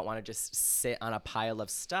there. We don't want to just sit on a pile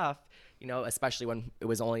of stuff, you know, especially when it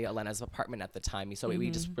was only Elena's apartment at the time. So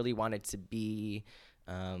we just really wanted to be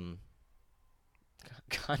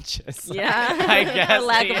conscious. Yeah. I guess.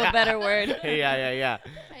 Lack of a better word. Yeah.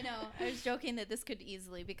 I know. I was joking that this could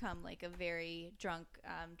easily become like a very drunk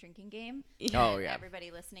drinking game. Oh, yeah.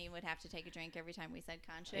 Everybody listening would have to take a drink every time we said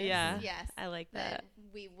conscious. Yeah. Yes. I like that.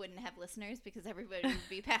 We wouldn't have listeners because everybody would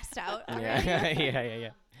be passed out already. Yeah.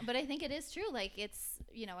 But I think it is true. Like it's,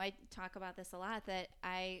 you know, I talk about this a lot that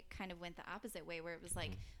I kind of went the opposite way where it was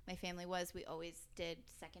like my family we always did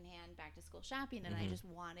secondhand back to school shopping and I just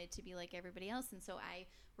wanted to be like everybody else. And so I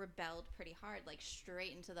rebelled pretty hard, like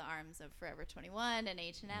straight into the arms of Forever 21 and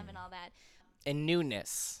H&M and all that. And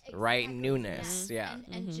newness, right? Newness, yeah.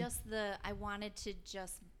 And just I wanted to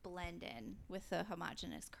just blend in with the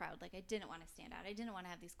homogenous crowd. Like I didn't want to stand out. I didn't want to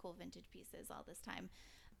have these cool vintage pieces all this time.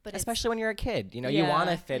 But especially when you're a kid, you know, you want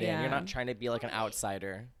to fit in. You're not trying to be like an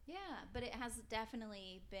outsider. Yeah, but it has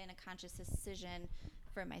definitely been a conscious decision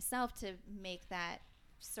for myself to make that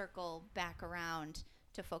circle back around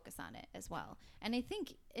to focus on it as well. And I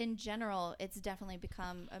think in general, it's definitely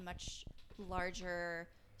become a much larger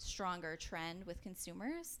stronger trend with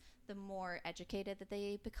consumers, the more educated that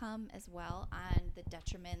they become as well on the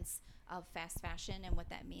detriments of fast fashion and what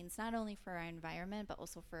that means, not only for our environment, but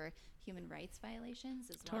also for human rights violations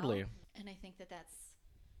as well. Totally. And I think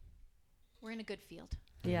we're in a good field.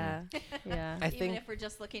 Yeah. Yeah. I Even think if we're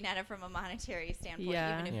just looking at it from a monetary standpoint,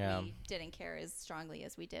 Yeah. even if Yeah. we didn't care as strongly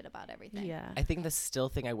as we did about everything. Yeah. I think the still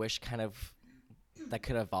thing I wish kind of that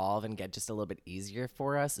could evolve and get just a little bit easier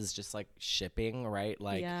for us is just like shipping, right?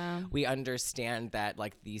 Like Yeah. we understand that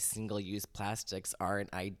like these single-use plastics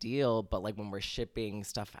aren't ideal, but like when we're shipping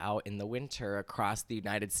stuff out in the winter across the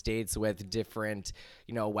United States with different,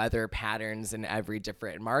 weather patterns in every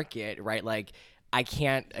different market, right? Like I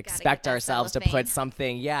can't expect get that ourselves to cellophane. put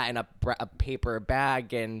something, in a paper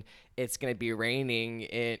bag and it's going to be raining.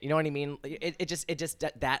 You know what I mean? It just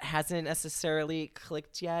that hasn't necessarily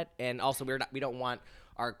clicked yet. And also we don't want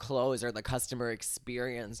our clothes or the customer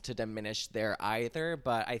experience to diminish there either.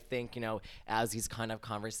 But I think, as these kind of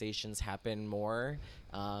conversations happen more,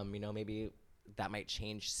 maybe that might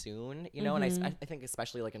change soon, and I think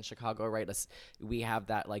especially like in Chicago, right? We have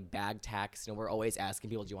that like bag tax. We're always asking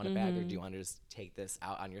people, do you want a bag or do you want to just take this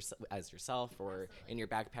out on as yourself or in your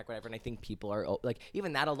backpack, whatever. And I think people are like,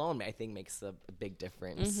 even that alone, I think makes a big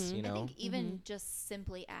difference. I think even just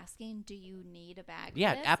simply asking, do you need a bag? for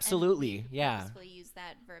Yeah, this? absolutely. And we Yeah. purposefully use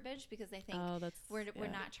that verbiage because I think we're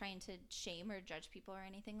not trying to shame or judge people or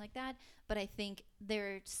anything like that. But I think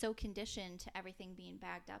they're so conditioned to everything being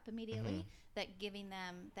bagged up immediately that giving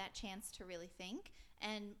them that chance to really think.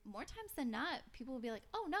 And more times than not, people will be like,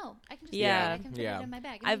 "Oh no, I can just Yeah. I can fit Yeah. it in my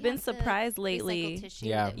bag." And I've we been have the surprised recycled lately. tissue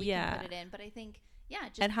Yeah. that we Yeah. can put it in. But I think,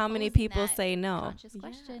 just And how many posing people that say no? conscious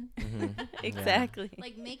question. Exactly.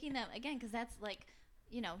 Like making them again, because that's like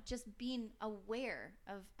just being aware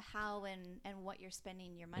of how and what you're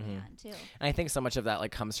spending your money on too. And I think so much of that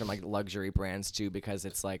like comes from like luxury brands too, because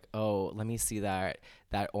it's like, oh, let me see that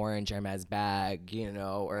orange Hermes bag,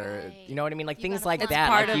 or Right. you know what I mean, like You things gotta like flaunt that. It's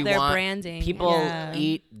part like of you their want branding. People Yeah.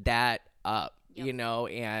 eat that up, Yep.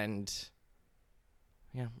 and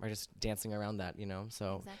we're just dancing around that,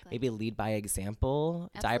 So Exactly. maybe lead by example.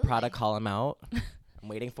 Die Absolutely. Prada, call them out. I'm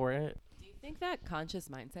waiting for it. Do you think that conscious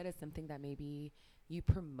mindset is something that maybe you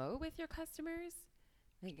promote with your customers?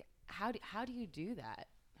 Like, how do you do that?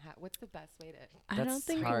 What's the best way to? I don't That's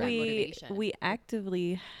think hard. Motivation. we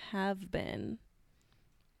actively have been.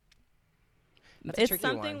 That's a It's tricky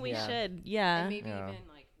something one, we yeah. should, And maybe Yeah. even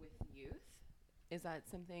like with youth, is that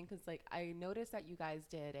something? Because like I noticed that you guys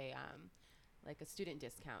did a student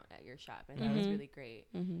discount at your shop, and that was really great.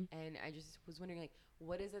 Mm-hmm. And I just was wondering, like,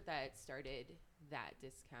 what is it that started that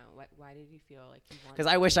discount? Why did you feel like you wanted? Because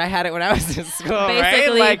I wish I had it when I was in school,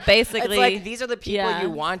 Basically- right? basically, it's like these are the people yeah. you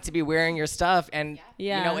want to be wearing your stuff, and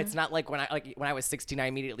Yeah. it's not like when I was 16, I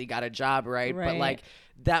immediately got a job, right? But Right. like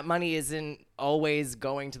that money isn't always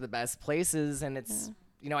going to the best places, and it's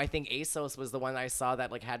I think ASOS was the one I saw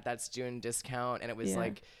that like had that student discount, and it was Yeah.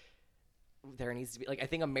 like. There needs to be like I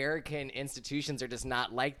think American institutions are just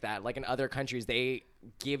not like that. Like in other countries, they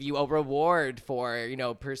give you a reward for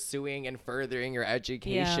pursuing and furthering your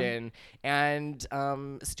education, and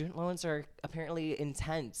student loans are apparently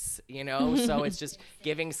intense. So it's just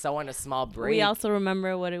giving someone a small break. We also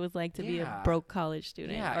remember what it was like to be a Yeah. broke college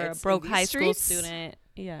student Yeah, or a it's in broke these high school streets. student.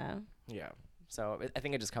 Yeah. Yeah. So I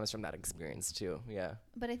think it just comes from that experience too. Yeah.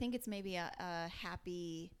 But I think it's maybe a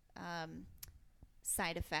happy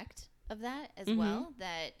side effect of that as well,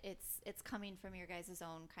 that it's coming from your guys'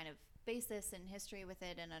 own kind of basis and history with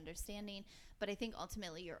it and understanding. But I think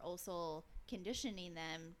ultimately you're also conditioning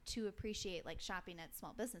them to appreciate like shopping at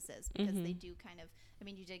small businesses, because they do kind of,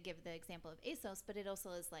 you did give the example of ASOS, but it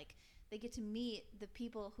also is like they get to meet the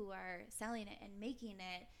people who are selling it and making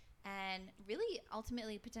it, and really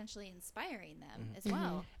ultimately potentially inspiring them as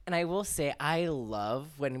well. And I will say, I love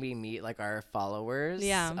when we meet like our followers.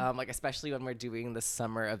 Yeah. Like especially when we're doing the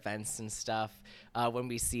summer events and stuff. When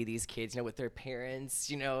we see these kids, with their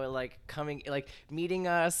parents, like coming, like meeting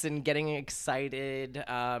us and getting excited,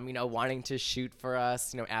 wanting to shoot for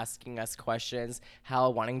us, asking us questions,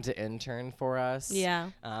 wanting to intern for us.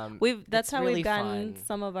 Yeah. That's it's how really we've gotten fun.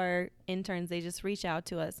 some of our interns. They just reach out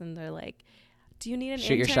to us and they're like, do you need an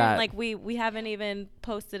Shoot your intern? shot. Like we haven't even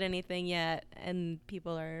posted anything yet and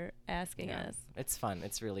people are asking us. It's fun.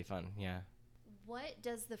 It's really fun. Yeah. What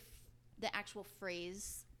does the actual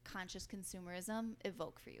phrase conscious consumerism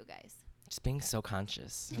evoke for you guys? Just being so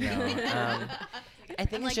conscious. I think I'm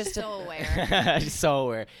it's like just so aware. so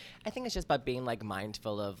aware. I think it's just about being like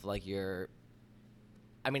mindful of like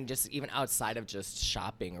just even outside of just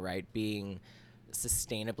shopping, right? Being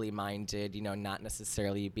sustainably minded, not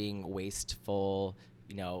necessarily being wasteful,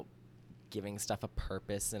 giving stuff a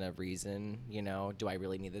purpose and a reason, you know, do I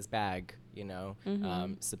really need this bag, you know,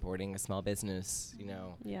 supporting a small business, you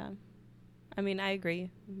know. Yeah. I mean, I agree.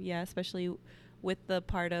 Yeah, especially with the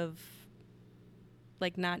part of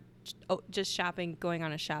like not just shopping, going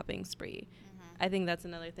on a shopping spree. I think that's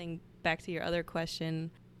another thing. Back to your other question,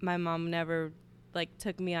 my mom never like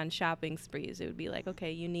took me on shopping sprees. It would be like,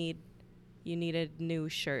 okay, you need a new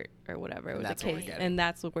shirt or whatever. And that's the what we're case. getting. And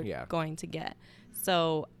that's what we're going to get.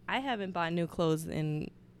 So I haven't bought new clothes in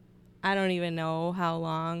I don't even know how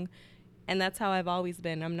long. And that's how I've always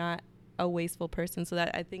been. I'm not a wasteful person. So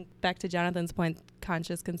that I think back to Jonathan's point,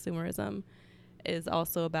 conscious consumerism is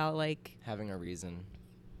also about like having a reason.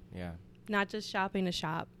 Yeah. Not just shopping to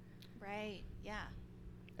shop. Right. Yeah.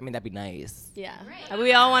 I mean, that'd be nice. Yeah. Right.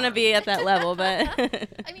 We all want to be at that level, but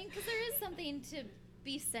I mean, because there is something to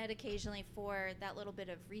be said occasionally for that little bit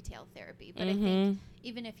of retail therapy. But I think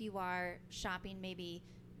even if you are shopping maybe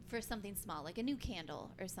for something small, like a new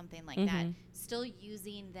candle or something like that, still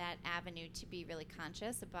using that avenue to be really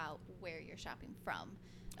conscious about where you're shopping from.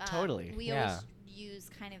 Totally. We always use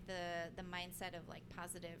kind of the mindset of like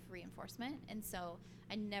positive reinforcement. And so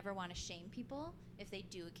I never want to shame people if they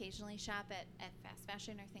do occasionally shop at fast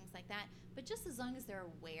fashion or things like that. But just as long as they're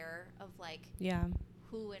aware of like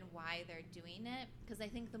who and why they're doing it. Because I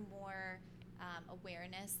think the more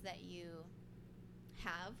awareness that you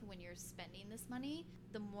have when you're spending this money,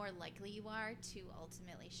 the more likely you are to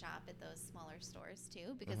ultimately shop at those smaller stores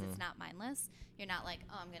too, because it's not mindless. You're not like,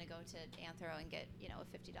 oh, I'm going to go to Anthro and get, you know,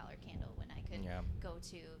 a $50 candle when I could go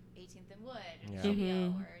to 18th and Wood or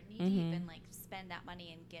Studio or Knee Deep and like spend that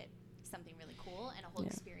money and get something really cool and a whole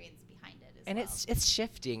experience behind it as and well. it's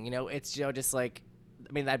shifting, you know, it's, you know, just like,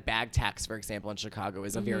 I mean, that bag tax, for example, in Chicago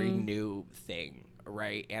is a very new thing,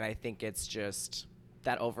 right? And I think it's just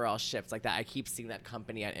that overall shift like that. I keep seeing that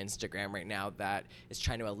company on Instagram right now that is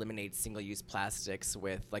trying to eliminate single-use plastics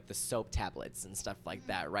with like the soap tablets and stuff like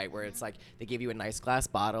that, right? Where it's like they give you a nice glass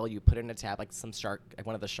bottle, you put it in a tab, like some shark, like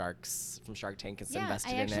one of the sharks from Shark Tank has invested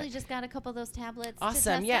in it. I actually just got a couple of those tablets.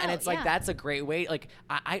 Awesome, to yeah, test and out. it's like that's a great way. Like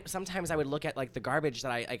I sometimes I would look at like the garbage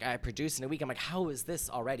that I produce in a week. I'm like, how is this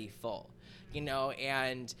already full? You know,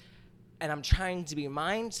 and I'm trying to be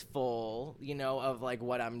mindful, you know, of like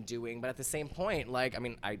what I'm doing, but at the same point, like, I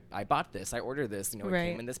mean, I bought this, I ordered this, you know, it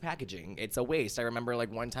came in this packaging. It's a waste. I remember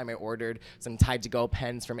like one time I ordered some Tide to Go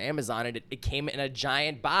pens from Amazon, and it came in a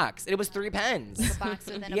giant box. It was 3 pens. Like a box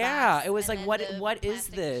within a yeah, box, it was like, and what then the is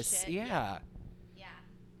plastic this? shit. Yeah. Yeah,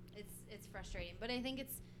 it's frustrating, but I think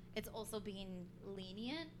it's also being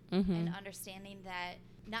lenient and understanding that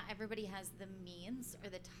not everybody has the means or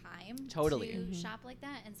the time to shop like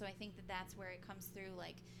that. And so I think that that's where it comes through.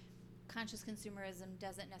 Like, conscious consumerism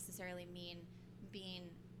doesn't necessarily mean being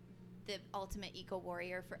the ultimate eco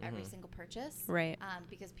warrior for every single purchase, right?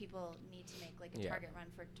 Because people need to make like a Target run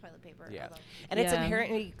for toilet paper. Yeah, and it's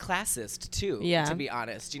inherently classist too. Yeah, to be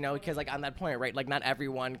honest, you know, because like on that point, right? Like not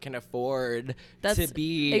everyone can afford That's to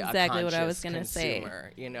be exactly a what I was gonna say.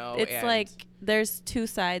 You know, it's and like there's two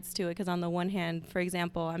sides to it. Because on the one hand, for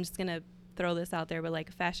example, I'm just gonna throw this out there, but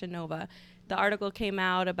like Fashion Nova, the article came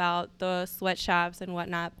out about the sweatshops and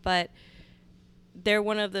whatnot, but they're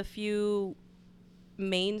one of the few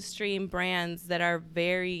mainstream brands that are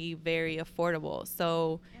very, very affordable.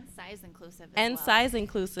 So and size inclusive. Size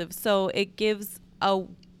inclusive. So it gives a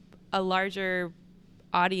larger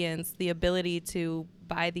audience the ability to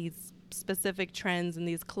buy these specific trends and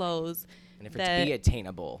these clothes. And if it to be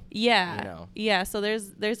attainable. Yeah. You know. Yeah. So there's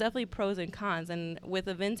definitely pros and cons. And with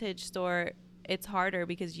a vintage store, it's harder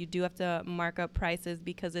because you do have to mark up prices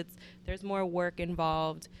because there's more work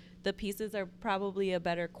involved. The pieces are probably a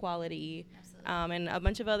better quality. And a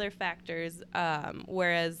bunch of other factors,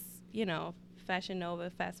 whereas, you know, Fashion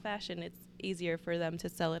Nova, fast fashion, it's easier for them to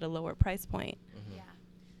sell at a lower price point. Yeah,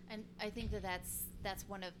 and I think that's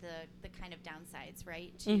one of the kind of downsides,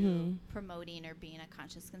 right, to promoting or being a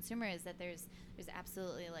conscious consumer, is that there's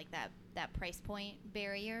absolutely like that price point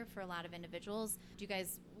barrier for a lot of individuals. Do you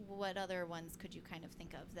guys, what other ones could you kind of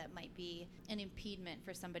think of that might be an impediment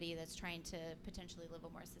for somebody that's trying to potentially live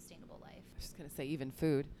a more sustainable life? I was just going to say even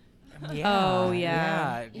food.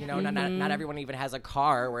 Yeah. You know, not everyone even has a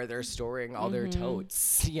car where they're storing all their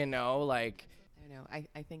totes, you know, like. I don't know.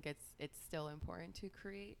 I think it's still important to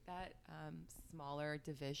create that smaller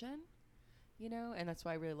division, you know, and that's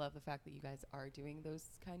why I really love the fact that you guys are doing those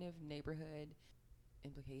kind of neighborhood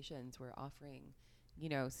implications. We're offering, you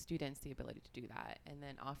know, students the ability to do that, and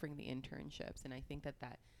then offering the internships. And I think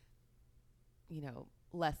that, you know,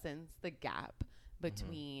 lessens the gap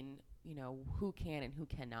between you know, who can and who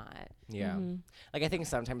cannot. Yeah. Mm-hmm. Like I think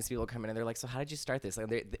sometimes people come in and they're like, so how did you start this?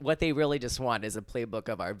 Like what they really just want is a playbook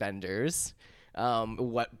of our vendors,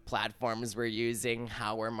 what platforms we're using,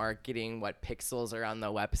 how we're marketing, what pixels are on the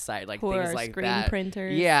website, like Who things are like screen that.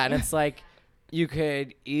 printers. Yeah, and it's like you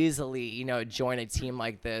could easily, you know, join a team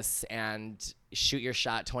like this and shoot your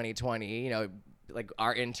shot 2020, you know, like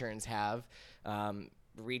our interns have,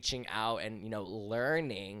 reaching out and, you know,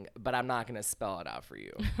 learning, but I'm not going to spell it out for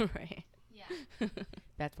you. Right. Yeah.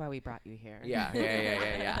 That's why we brought you here.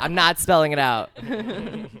 Yeah. I'm not spelling it out.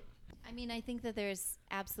 I mean, I think that there's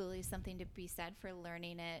absolutely something to be said for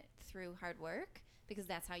learning it through hard work, because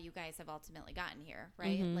that's how you guys have ultimately gotten here,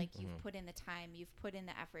 right? Mhm. Like you've put in the time, you've put in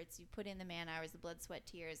the efforts, you've put in the man hours, the blood, sweat,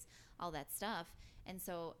 tears, all that stuff. And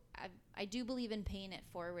so I do believe in paying it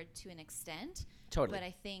forward to an extent. Totally. But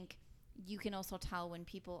I think you can also tell when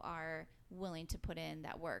people are willing to put in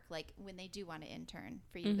that work, like when they do want to intern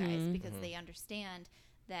for you guys, because they understand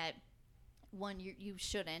that one, you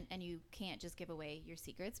shouldn't and you can't just give away your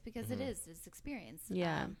secrets, because it's experience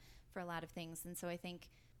Yeah. for a lot of things. And so I think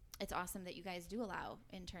it's awesome that you guys do allow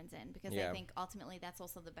interns in, because Yeah. I think ultimately that's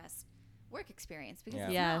also the best work experience, because Yeah.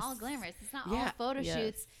 it's Yes. not all glamorous. It's not Yeah. all photo Yes.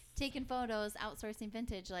 shoots, taking photos, outsourcing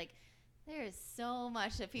vintage. Like there is so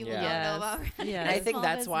much that people Yeah. don't know Yes. about. running Yeah. a And I think small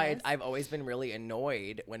that's why business. I've always been really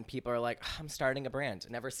annoyed when people are like, I'm starting a brand.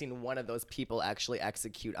 Never seen one of those people actually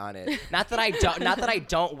execute on it. Not that I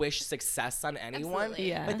don't wish success on anyone, Absolutely.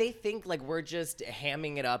 Yeah. but they think like we're just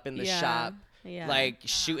hamming it up in the Yeah. shop, Yeah. like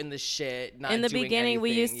shooting the shit. Not In the doing beginning,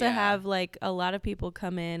 we anything. used to Yeah. have like a lot of people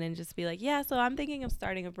come in and just be like, yeah, so I'm thinking of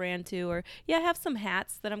starting a brand too, or yeah, I have some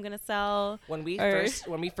hats that I'm gonna sell. When we Or-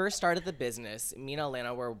 first started the business, me and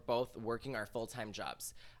Alana were both working our full-time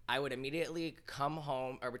jobs. I would immediately come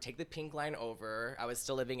home, or would take the pink line over. I was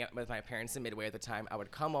still living with my parents in Midway at the time. I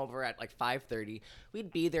would come over at like 5:30.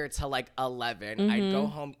 We'd be there till like 11. I'd go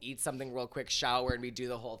home, eat something real quick, shower, and we'd do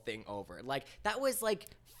the whole thing over. Like that was like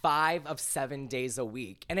 5 of 7 days a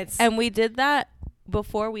week, and it's And we did that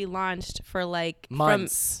before we launched for like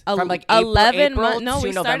months. from, From like April 11 months. No, to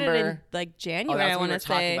we started in November. like Oh, January. that's I what we want were to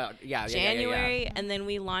talking say about. Yeah. January, and then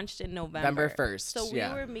we launched in November. November 1st. So we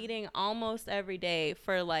yeah. were meeting almost every day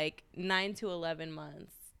for like 9 to 11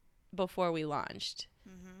 months before we launched,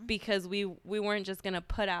 because we weren't just gonna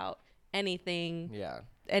put out anything, Yeah.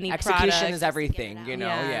 any Execution product. is everything, out. you know.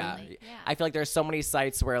 Yeah. Yeah. Like, yeah. I feel like there's so many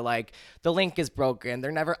sites where like the link is broken,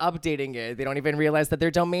 they're never updating it, they don't even realize that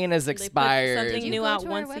their domain is They put expired. something Did you new go out to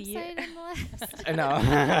once our a year. website in the last-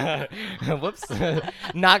 I know. Whoops.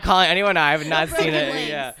 Not calling anyone out. I have not seen Broken it. links.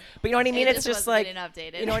 Yeah. But you know what I mean? It It's just wasn't like,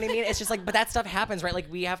 getting updated. you know what I mean? It's just like, but that stuff happens, right?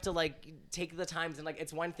 Like we have to like take the times, and like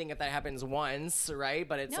it's one thing if that happens once, right?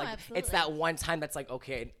 But it's No, like absolutely. it's that one time that's like,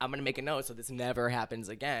 okay, I'm gonna make a note so this never happens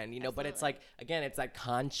again, you know. But it's like, again, it's that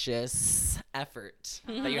conscious effort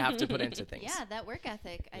that you have to put into things. Yeah, that work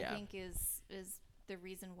ethic I Yeah. think is the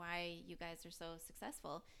reason why you guys are so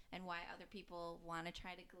successful, and why other people want to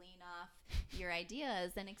try to glean off your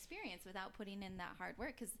ideas and experience without putting in that hard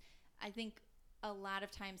work. Because I think a lot of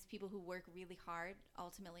times people who work really hard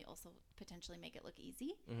ultimately also potentially make it look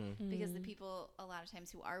easy, because the people a lot of times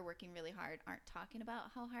who are working really hard aren't talking about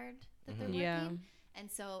how hard that they're working. Yeah. And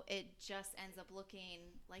so it just ends up looking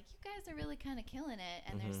like you guys are really kind of killing it,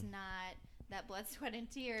 and there's not that blood, sweat, and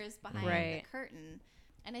tears behind Right. the curtain.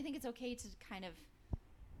 And I think it's okay to kind of,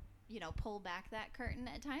 you know, pull back that curtain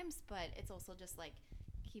at times, but it's also just like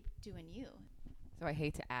keep doing you. So I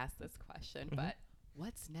hate to ask this question, but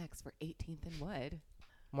what's next for 18th and Wood?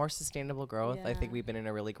 More sustainable growth. I think Yeah. we've been in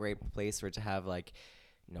a really great place for it to have like,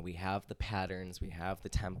 you know, we have the patterns, we have the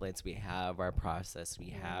templates, we have our process,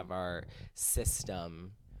 we have our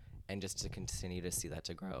system, and just to continue to see that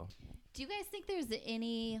to grow. Do you guys think there's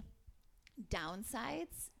any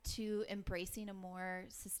downsides to embracing a more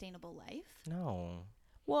sustainable life? No.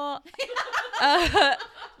 Well, that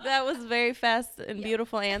was very fast and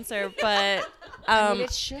beautiful answer, but I mean,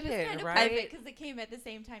 it shouldn't, right? Because it came at the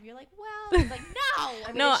same time. You're like, well, it's like, no. I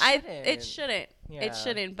mean, no, it it shouldn't. Yeah. It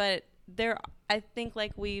shouldn't. But I think,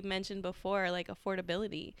 like we mentioned before, like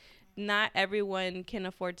affordability. Not everyone can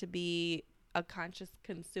afford to be a conscious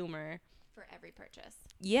consumer. For every purchase.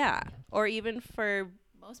 Yeah, or even for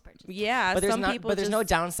Most purchases. yeah. But there's some not. people But there's no just-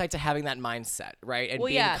 downside to having that mindset, right? And Well,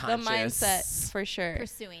 being yeah, conscious. the mindset for sure.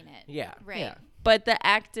 Pursuing it. Yeah. Right. Yeah. But the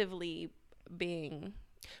actively being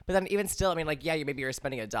But then even still, I mean, like, yeah, maybe you're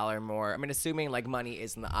spending $1 more. I mean, assuming like money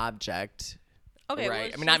isn't the object. okay. Right. Well,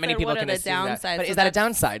 I she mean, not many said, people what can are the assume that. downsides? But So is that a that's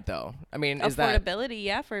downside though? I mean, is that? affordability?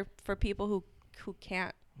 Yeah, for people who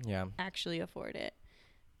can't Yeah. actually afford it.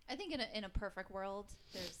 I think in a perfect world,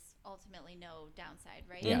 there's ultimately no downside,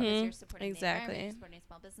 right? Yeah. Because Mhm. you're supporting the Exactly. environment, you're supporting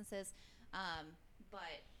small businesses.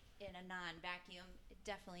 But in a non-vacuum, it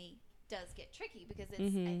definitely does get tricky because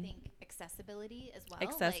it's, I think, accessibility as well.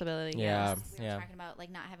 Accessibility. Yeah. Like, we were talking about like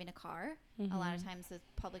not having a car. A lot of times with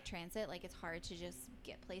public transit, like it's hard to just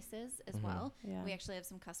get places as well. Yeah. We actually have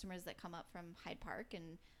some customers that come up from Hyde Park,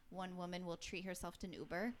 and one woman will treat herself to an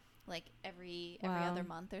Uber like every other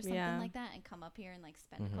month or something like that, and come up here and like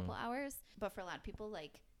spend a couple hours. But for a lot of people,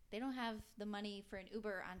 like they don't have the money for an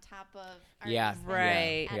Uber on top of Yeah.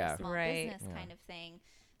 Right. at Yeah. a small Right. business kind of thing.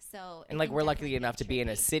 So And like we're lucky enough to be in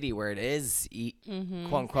a city where it is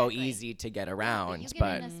quote unquote easy to get around, but you get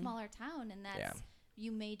but in a smaller town, and that's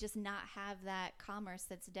you may just not have that commerce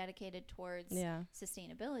that's dedicated towards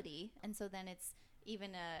sustainability, and so then it's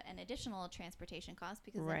even an additional transportation cost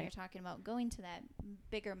because then you're talking about going to that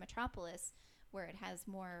bigger metropolis where it has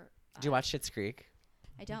more. Do you watch Schitt's Creek?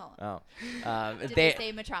 I don't. Oh, Did they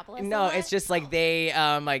say metropolis? No, a lot? it's just like they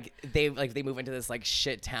they move into this like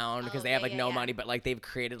shit town because they have like no money, but like they've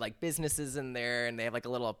created like businesses in there, and they have like a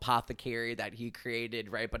little apothecary that he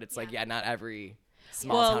created, right? But it's like not every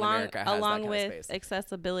small town in America has that along kind with of space.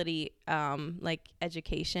 accessibility, like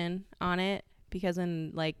education on it, because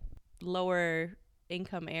in like lower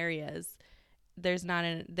income areas,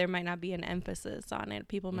 there might not be an emphasis on it.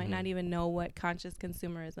 People might not even know what conscious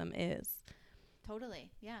consumerism is. Totally.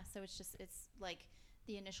 Yeah. So it's like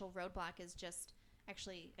the initial roadblock is just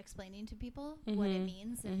actually explaining to people what it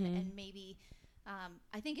means. And maybe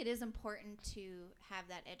I think it is important to have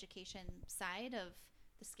that education side of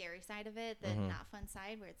the scary side of it, the not fun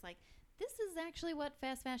side, where it's like, this is actually what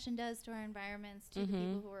fast fashion does to our environments, to the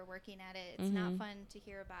people who are working at it. It's not fun to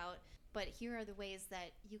hear about, but here are the ways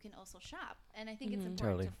that you can also shop. And I think it's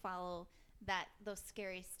important to follow those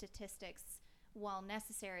scary statistics, while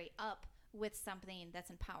necessary, up with something that's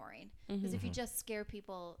empowering. Because if you just scare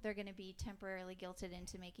people, they're going to be temporarily guilted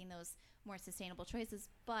into making those more sustainable choices,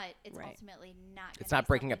 but it's ultimately not. It's not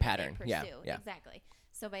breaking a pattern. Yeah. Exactly.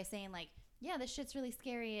 So by saying like, yeah, this shit's really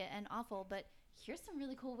scary and awful, but here's some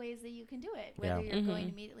really cool ways that you can do it. Whether you're going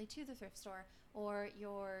immediately to the thrift store, or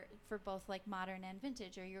you're for both like modern and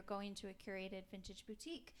vintage, or you're going to a curated vintage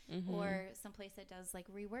boutique, or someplace that does like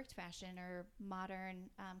reworked fashion or modern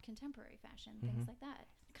contemporary fashion, things like that.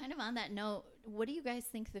 Kind of on that note, what do you guys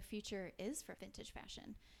think the future is for vintage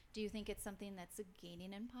fashion? Do you think it's something that's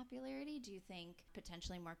gaining in popularity? Do you think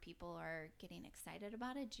potentially more people are getting excited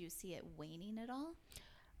about it? Do you see it waning at all?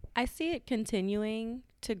 I see it continuing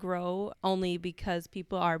to grow only because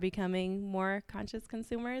people are becoming more conscious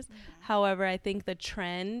consumers. However, I think the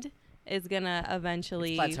trend is gonna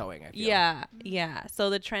eventually It's plateauing, I feel. Yeah. So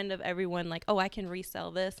the trend of everyone like, oh, I can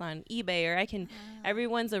resell this on eBay, or I can.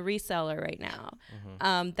 Everyone's a reseller right now.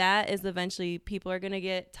 That is eventually, people are gonna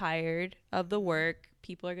get tired of the work.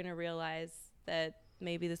 People are gonna realize that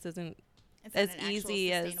maybe this isn't It's as not an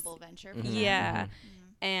easy actual as sustainable venture. yeah.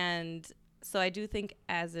 And so I do think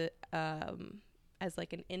as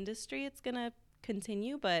like an industry, it's gonna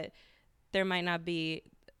continue, but there might not be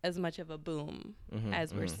as much of a boom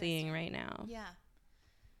as we're seeing right now. Yeah.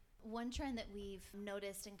 One trend that we've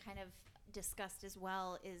noticed and kind of discussed as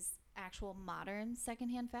well is actual modern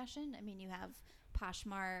secondhand fashion. I mean, you have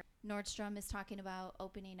Poshmark. Nordstrom is talking about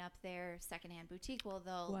opening up their secondhand boutique. Well,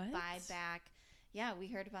 they'll buy back. Yeah, we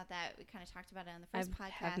heard about that. We kind of talked about it on the first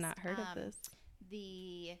podcast. I have not heard of this.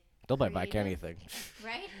 They'll buy back anything.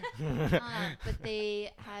 Right? But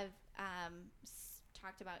they have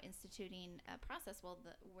talked about instituting a process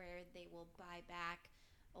where they will buy back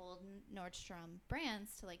old Nordstrom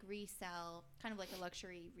brands to like resell, kind of like a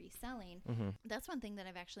luxury reselling. That's one thing that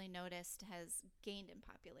I've actually noticed has gained in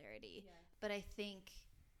popularity. But I think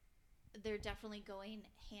they're definitely going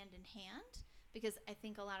hand in hand, because I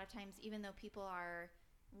think a lot of times, even though people are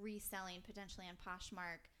reselling potentially on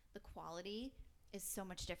Poshmark, the quality is so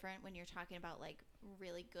much different when you're talking about like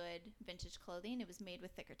really good vintage clothing. It was made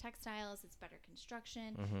with thicker textiles. It's better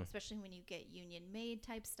construction, especially when you get union made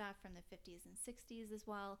type stuff from the 50s and 60s as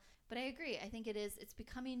well. But I agree. I think it's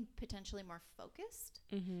becoming potentially more focused.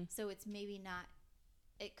 So it's maybe not,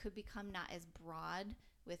 it could become not as broad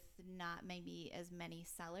with not maybe as many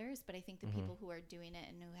sellers, but I think the people who are doing it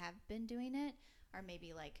and who have been doing it are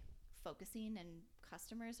maybe like focusing, and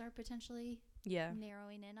customers are potentially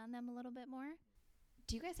narrowing in on them a little bit more.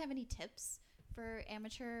 Do you guys have any tips for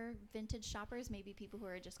amateur vintage shoppers, maybe people who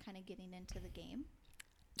are just kind of getting into the game?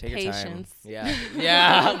 Take Patience. your time.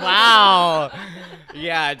 Yeah. Wow.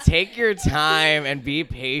 Yeah. Take your time and be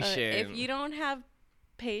patient. If you don't have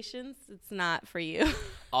patience, it's not for you.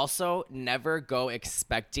 Also, never go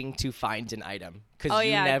expecting to find an item, because Oh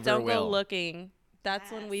you yeah, never don't will. go looking.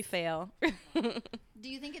 That's when we fail. Do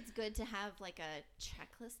you think it's good to have like a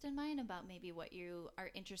checklist in mind about maybe what you are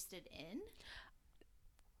interested in?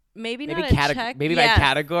 Maybe Maybe not a check. maybe by Yes.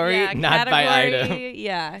 category, Yeah, not by item.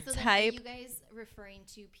 Yeah, So then are type. you guys referring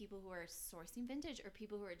to people who are sourcing vintage or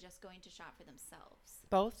people who are just going to shop for themselves?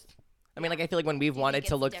 Both. I mean, like I feel like when we've Do you wanted think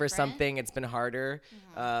to it's look for different? something, it's been harder.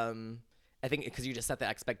 I think because you just set the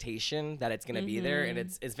expectation that it's gonna be there, and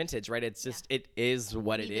it's vintage, right? It's just it is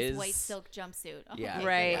what Need it this is. white silk jumpsuit. Oh, Yeah. okay,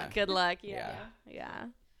 Right. Yeah. Good luck. Yeah. Yeah.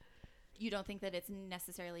 You don't think that it's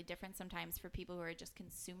necessarily different sometimes for people who are just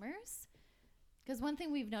consumers? Because one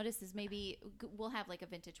thing we've noticed is maybe we'll have like a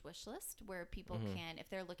vintage wish list where people can, if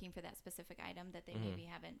they're looking for that specific item that they maybe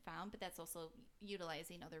haven't found, but that's also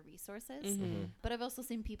utilizing other resources. But I've also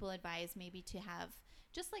seen people advise maybe to have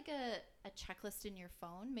just like a checklist in your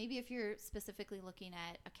phone. Maybe if you're specifically looking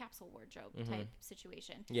at a capsule wardrobe type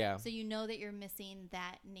situation. Yeah. So you know that you're missing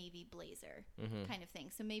that navy blazer kind of thing.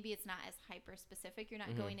 So maybe it's not as hyper specific. You're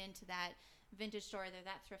not going into that vintage store or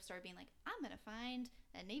that thrift store being like, I'm going to find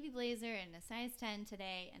a navy blazer in a size 10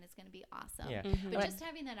 today and it's going to be awesome. Yeah. But just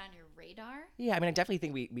having that on your radar. Yeah, I mean, I definitely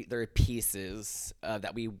think we there are pieces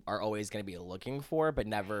that we are always going to be looking for, but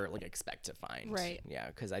never like expect to find. Right. Yeah,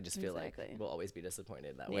 because I just feel Exactly. like we'll always be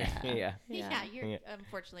disappointed that way. Yeah. Yeah. Yeah, you're Yeah.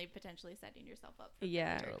 unfortunately potentially setting yourself up for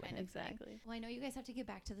Yeah. failure Totally. kind of thing. Exactly. Well, I know you guys have to get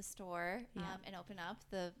back to the store Yeah. and open up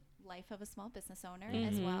the life of a small business owner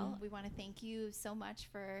as well. We want to thank you so much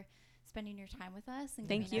for spending your time with us. And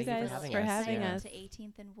Thank giving you us guys this for having insight us. into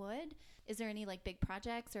 18th and Wood. Is there any like big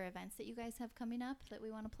projects or events that you guys have coming up that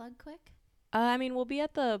we want to plug quick? I mean, we'll be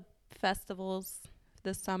at the festivals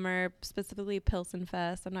this summer, specifically Pilsen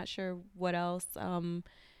Fest. I'm not sure what else.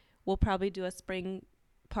 We'll probably do a spring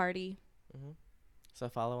party. So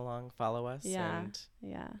follow along, follow us, Yeah. and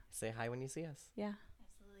Yeah. say hi when you see us. Yeah.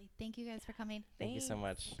 Absolutely. Thank you guys for coming. Thank you so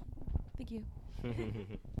much. Thank you.